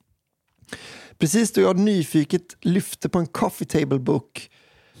gårdagen. Precis då jag nyfiket lyfte på en coffee table book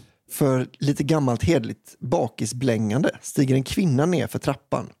för lite gammalt hedligt bakisblängande stiger en kvinna ner för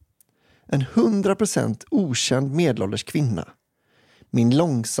trappan. En 100% okänd medelålders kvinna. Min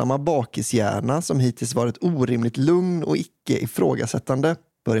långsamma bakishjärna som hittills varit orimligt lugn och icke ifrågasättande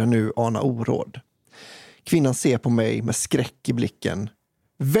börjar nu ana oråd. Kvinnan ser på mig med skräck i blicken.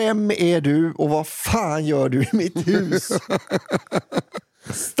 Vem är du och vad fan gör du i mitt hus?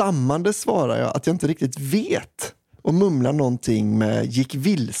 Stammande svarar jag att jag inte riktigt vet och mumlar någonting med gick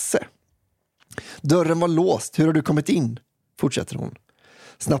vilse. Dörren var låst, hur har du kommit in? Fortsätter hon.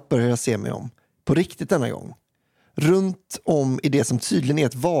 Snabbt börjar jag se mig om. På riktigt denna gång. Runt om i det som tydligen är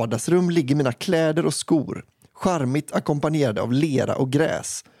ett vardagsrum ligger mina kläder och skor. Charmigt ackompanjerade av lera och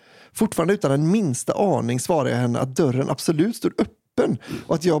gräs. Fortfarande utan en minsta aning svarar jag henne att dörren absolut stod öppen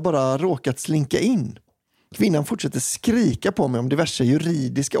och att jag bara råkat slinka in. Kvinnan fortsätter skrika på mig om diverse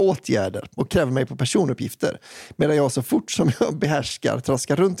juridiska åtgärder och kräver mig på personuppgifter medan jag så fort som jag behärskar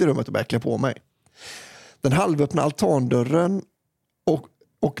traskar runt i rummet och börjar klä på mig. Den halvöppna altandörren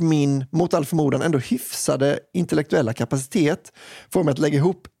och min mot all förmodan ändå hyfsade intellektuella kapacitet får mig att lägga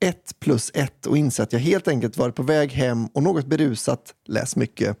ihop 1 + 1 och inse att jag helt enkelt varit på väg hem och något berusat, läs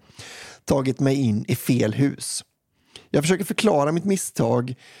mycket, tagit mig in i fel hus. Jag försöker förklara mitt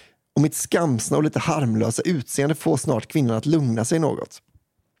misstag och mitt skamsna och lite harmlösa utseende får snart kvinnan att lugna sig något.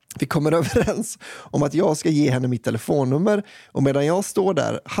 Vi kommer överens om att jag ska ge henne mitt telefonnummer och medan jag står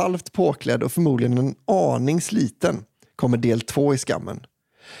där halvt påklädd och förmodligen en aning sliten kommer del 2 i skammen.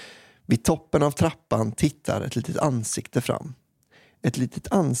 Vid toppen av trappan tittar ett litet ansikte fram. Ett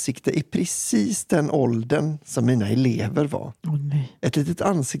litet ansikte i precis den åldern som mina elever var. Ett litet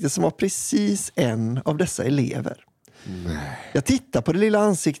ansikte som var precis en av dessa elever. Nej. Jag tittar på det lilla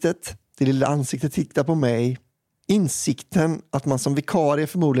ansiktet tittar på mig. Insikten att man som vikarie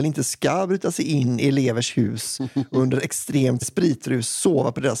förmodligen inte ska bryta sig in i elevers hus och under extremt spritrus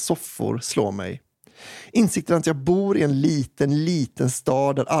sova på deras soffor slår mig. Insikten att jag bor i en liten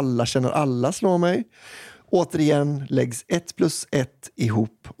stad där alla känner alla slår mig. Återigen läggs 1 + 1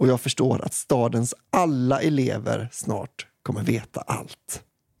 ihop och jag förstår att stadens alla elever snart kommer veta allt.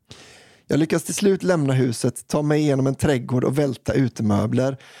 Jag lyckas till slut lämna huset, ta mig igenom en trädgård och välta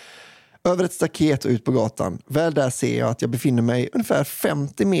utemöbler. Över ett staket och ut på gatan. Väl där ser jag att jag befinner mig ungefär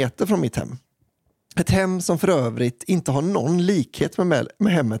 50 meter från mitt hem. Ett hem som för övrigt inte har någon likhet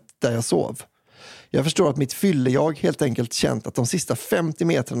med hemmet där jag sov. Jag förstår att mitt fyllejag helt enkelt känt att de sista 50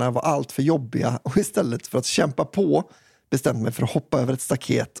 metrarna var allt för jobbiga och istället för att kämpa på bestämt mig för att hoppa över ett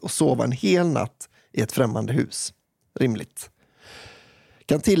staket och sova en hel natt i ett främmande hus. Rimligt.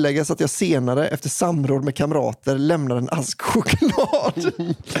 Kan tilläggas att jag senare efter samråd med kamrater lämnade en ask choklad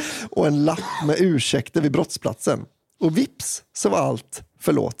och en lapp med ursäkter vid brottsplatsen. Och vips så var allt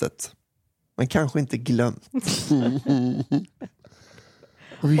förlåtet. Men kanske inte glömt.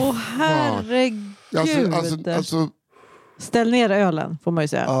 Åh herregud. Alltså, Ställ ner ölen får man ju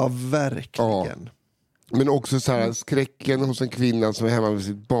säga. Ja, verkligen. Ja. Men också så här, skräcken hos en kvinna som är hemma med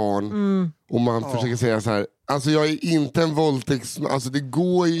sitt barn. Och man försöker säga så här, alltså jag är inte en våldtäkt, alltså det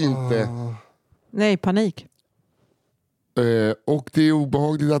går ju inte. Nej, panik. Och det är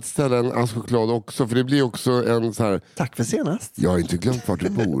obehagligt att ställa en ask choklad också, för det blir också en så här. Tack för senast. Jag har inte glömt vart du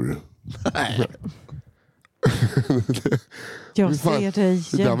bor. Jag ser dig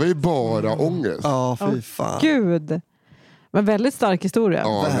Det där var ju bara ångest. Ja, fy fan. Gud. Men väldigt stark historia.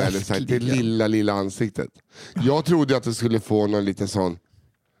 Ja, väldigt starkt. Det lilla ansiktet. Jag trodde att det skulle få någon liten sån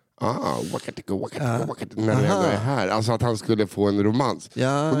när det ändå är här. Alltså att han skulle få en romans.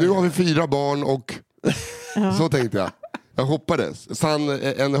 Ja. Och nu har vi 4 barn och så tänkte jag. Jag hoppades.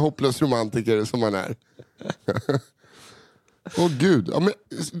 En hopplös romantiker som man är. Åh gud. Ja, men,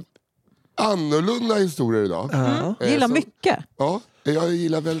 annorlunda historier idag. Gillar mycket. Ja, jag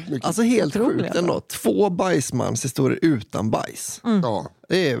gillar väldigt mycket. Alltså helt Otroligt, sjukt ändå. 2 bajsmanshistorier utan bajs. Ja.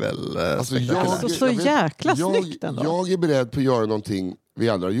 Det är väl Alltså, spektakulärt. Så jäkla snyggt ändå. Jag är beredd på att göra någonting vi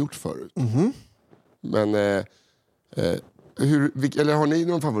aldrig har gjort förut. Men eller har ni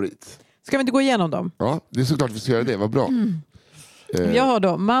någon favorit? Ska vi inte gå igenom dem? Ja, det är såklart vi ska göra det. Vad bra. Jag har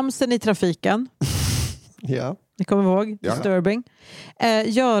då Mamsen i trafiken. Ja. Ni kommer ihåg? Ja. Disturbing.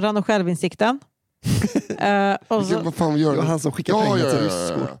 Göran och självinsikten. Och, så, Vad fan gör Det var han som skickade pengar till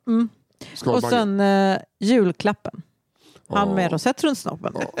ryskor. och sen Julklappen. Han med rosett runt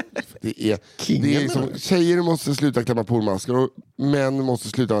snoppen. Det är liksom, tjejer måste sluta klämma pormaskar och män måste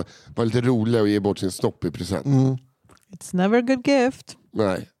sluta vara lite roliga och ge bort sin snopp i present. It's never a good gift.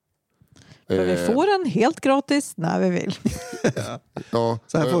 Nej. För vi får den helt gratis när vi vill. Ja.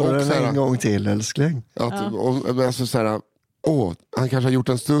 Så här får och du den så här, en gång till, älskling. alltså så här, han kanske har gjort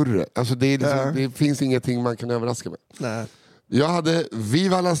en större. Alltså det, är liksom, det finns ingenting man kan överraska med. Nej. Jag hade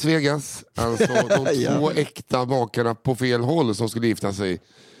Viva Las Vegas, alltså de 2 äkta makarna på fel håll som skulle gifta sig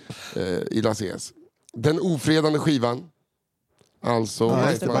i Las Vegas. Den ofredande skivan, alltså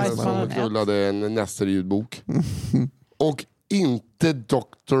Bajsmannen som knullade en Nester-ljudbok. Och inte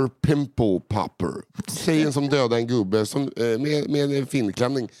Dr. Pimple Popper, tjejen som dödade en gubbe som, med en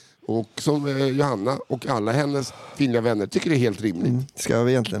finklänning. Och som Johanna och alla hennes kvinnliga vänner tycker det är helt rimligt. Ska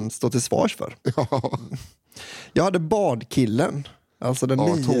vi egentligen stå till svars för? Ja. Jag hade Badkillen. Alltså den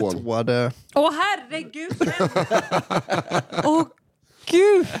 9-tåade... Åh herregud! Åh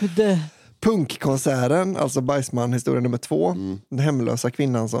gud! Punkkonserten, alltså Bajsman historia nummer 2. Den hemlösa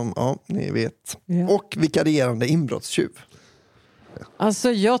kvinnan som, ja, ni vet. Ja. Och vikarierande inbrottstjuv.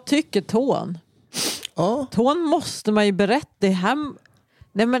 Alltså jag tycker Tån. Ja. Tån måste man ju berätta. Det här...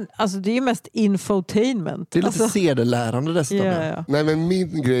 Nej men alltså det är ju mest infotainment. Det är lite alltså... sedelärande dessutom. Ja. Nej, men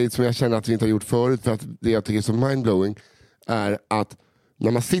min grej som jag känner att vi inte har gjort förut, för att det jag tycker är så mindblowing, är att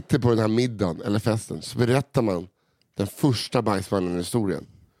när man sitter på den här middagen eller festen så berättar man den första bajsmannen i historien.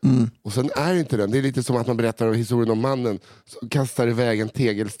 Och sen är det inte den. Det är lite som att man berättar historien om mannen som kastar iväg en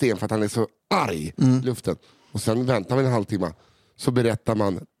tegelsten för att han är så arg i luften. Och sen väntar man en halvtimme så berättar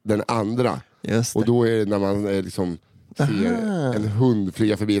man den andra. Just det. Och då är det när man liksom ser en hund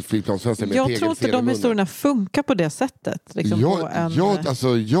flyga förbi ett flygplansfönster med Jag tegelsten tror inte i de munnen. historierna funkar på det sättet. Liksom på en,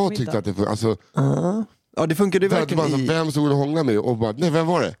 jag tyckte att det funkar. Alltså, Ja, det funkar ju verkligen i... vem stod och hånglade med? Och bara, nej, vem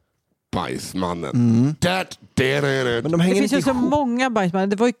var det? Bajsmannen. Men de det hänger finns inte ju så ihop. många bajsmän.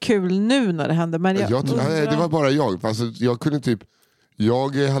 Det var ju kul nu när det hände. Men Nej, det var bara jag. Alltså, jag kunde typ...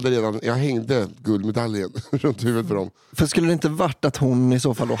 Jag hängde guldmedaljen runt huvudet för dem. För skulle det inte varit att hon i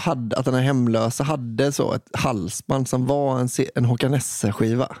så fall då hade, att den här hemlösa hade så ett halsband som var en Håkan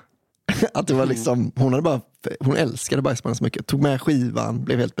Nesser-skiva? Att det var liksom, hon älskade Bajsmannen så mycket. Tog med skivan,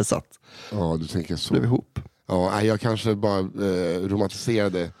 blev helt besatt. Ja, du tänker så. Blev ihop. Ja, jag kanske bara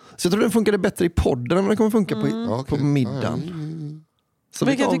romantiserade. Så jag tror den funkade bättre i podden än vad den kommer funka på middagen. Så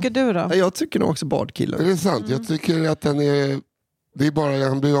vilka tycker du då? Ja, jag tycker nog också Badkillen. Är det sant? Jag tycker att den är... Det är bara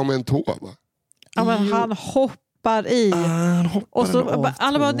han blir av med en tå, va? Ja, men han hoppar i. Han hoppar Och så av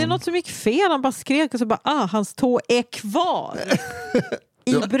alla bara, tån. det är något som gick fel. Han bara skrek och så bara, hans tå är kvar.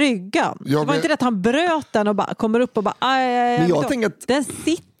 I bryggan. Det var inte det att han bröt den och bara kommer upp och bara, Men jag tänker att... den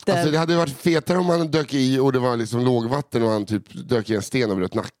sitter. Alltså, det hade varit fetare om han dök i och det var liksom lågvatten och han typ dök i en sten och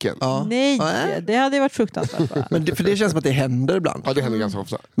bröt nacken. Ja. Nej, Nej. det hade varit fruktansvärt. Men för det känns som att det händer ibland. Ja, det händer ganska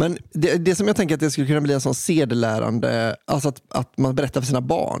ofta. Men det som jag tänker att det skulle kunna bli en sån sedelärande, alltså att man berättar för sina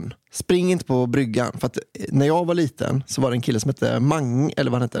barn. Spring inte på bryggan. För att när jag var liten så var det en kille som hette Mang,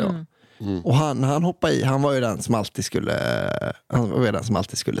 eller vad han hette då. Och när han hoppade i, han var ju den som alltid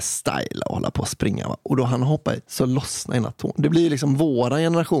skulle styla och hålla på och springa. Va? Och då han hoppade i så lossnade ena tån. Det blir liksom våra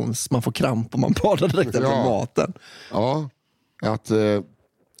generations, man får kramp och man badar direkt efter maten. Ja, att...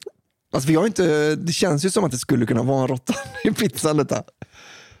 Alltså för jag inte, det känns ju som att det skulle kunna vara en råtta i pizzan detta.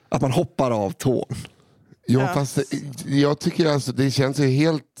 Att man hoppar av tån. Ja, fast jag tycker alltså det känns ju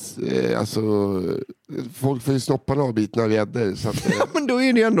helt alltså folk får ju snopparna avbitna av gäddor så att, Ja, men då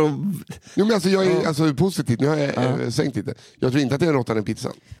är det ändå... jo, men alltså jag är alltså positivt, nu har jag sänkt lite. Jag tror inte att det är råttan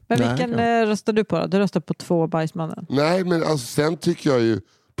pizzan. Men Nej, vilken röstar du på då? Du röstar på 2 bajsmannen. Nej, men alltså sen tycker jag ju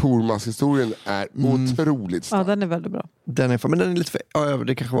Pormas-historien är otroligt stark. Ja, den är väldigt bra. Den är, men den är lite för, ja,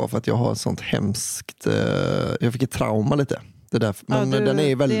 det kanske var för att jag har sånt hemskt... jag fick ett trauma lite. Det där, men den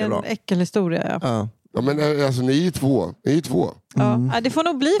är väldigt bra. Det är en äckelhistoria, ja. Ja, men alltså ni är ju två. Ja, det får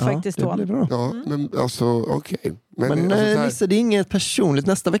nog bli faktiskt det då. blir bra. Ja, men alltså okej. Men alltså, så här, Nisse, det är inget personligt.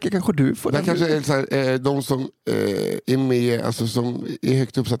 Nästa vecka kanske du får det den. kanske är så här, de som är med, alltså som är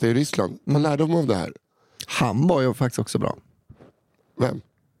högt uppsatta i Ryssland. Vad lär de av det här? Han var ju faktiskt också bra. Vem?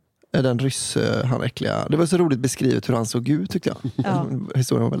 Den ryss, han äckliga. Det var så roligt beskrivet hur han såg ut tyckte jag. Ja.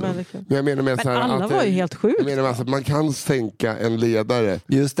 Historien var väldigt Väldigt kul. Men jag menar med Men så här alla att, var ju helt sjukt. Jag menar alltså att man kan sänka en ledare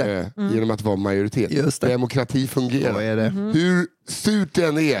Just det. genom att vara majoritet. Just det. Demokrati fungerar. Så är det. Hur surt det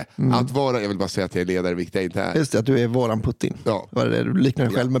än är att vara, jag vill bara säga att jag är ledare, vilket jag inte är. Just det, att du är våran Putin. Ja. Vad är det? Du liknar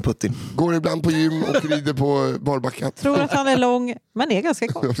dig själv med Putin. Går ibland på gym och rider på barbacka. Tror att han är lång, men är ganska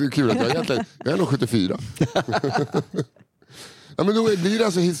kort. Det är kul att jag är nog 74. Ja, men då blir det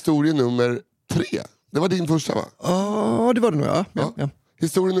alltså historia nummer 3. Det var din första, va? Ja, det var det nog, ja.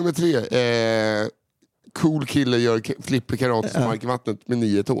 Historia nummer 3. Cool kille gör flipper karatespark i vattnet med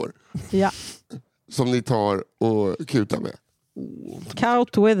 9 tår. Ja. Som ni tar och kutar med.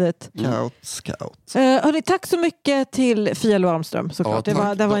 Count with it. Scout. Hörrni, tack så mycket till Fia Lo-Armström såklart.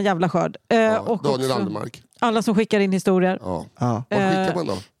 Ja, det var en jävla skörd. Och Daniel också Andermark. alla som skickar in historier. Ja. Ja. Vad skickar man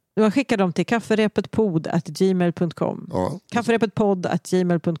då? Man skickar dem till kafferepetpod@gmail.com. Ja.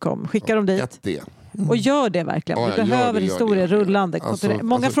 Kafferepetpodd@gmail.com. Skicka dem dit. 1D. Och gör det verkligen. Ja, Vi gör behöver det, gör historier det. rullande.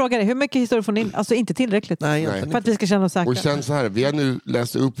 Många frågar det. Hur mycket historier får ni in? Alltså inte tillräckligt. Nej, Nej. egentligen För att vi ska känna oss säkra. Och sen så här, vi har nu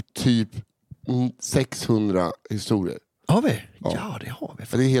läst upp typ 600 historier. Har vi? Ja, det har vi.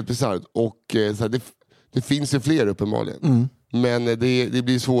 För det är helt bisarrt. Och så här, det finns ju fler uppenbarligen. Men det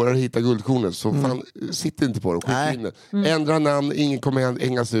blir svårare att hitta guldkornen. Så fan, sitt inte på dem. Skicka in det. Ändra namn, ingen kommer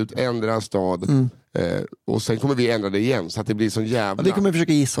hängas ut. Ändra stad. Och sen kommer vi ändra det igen. Så att det blir sån jävla... Ja, vi kommer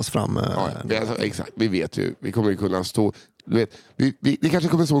försöka gissa oss fram. Exakt, vi vet ju. Vi kommer ju kunna stå... Du vet, det kanske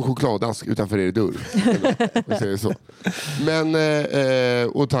kommer stå en chokladask utanför er dörr. Vi säger så. Men,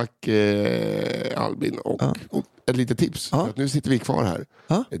 och tack Albin. Och ett litet tips. För att nu sitter vi kvar här.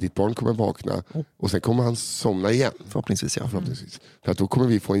 Ditt barn kommer vakna. Och sen kommer han somna igen. Förhoppningsvis, ja. För att då kommer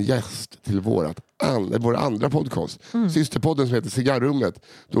vi få en gäst till vår andra podcast. Systerpodden som heter Cigarrummet.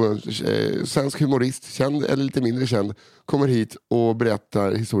 Då en svensk humorist, känd eller lite mindre känd, kommer hit och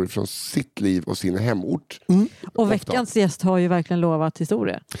berättar historier från sitt liv och sin hemort. Och veckans gäst har ju verkligen lovat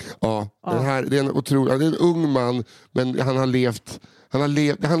historier. Ja, det är en ung man, men han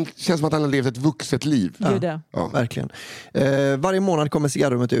känns som att han har levt ett vuxet liv. Ja, verkligen. Varje månad kommer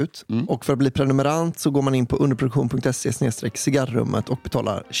cigarrummet ut och för att bli prenumerant så går man in på underproduktion.se/cigarrummet och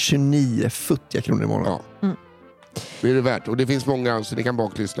betalar 29 futtiga kronor i månaden. Ja. Det är det värt. Och det finns många så ni kan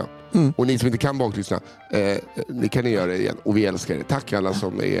baklyssna. Och ni som inte kan baklyssna, ni kan göra det igen. Och vi älskar det. Tack alla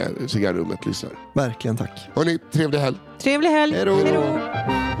som är cigarrummet lyssnar. Verkligen, tack. Hörrni, trevlig helg. Trevlig helg. Hej då.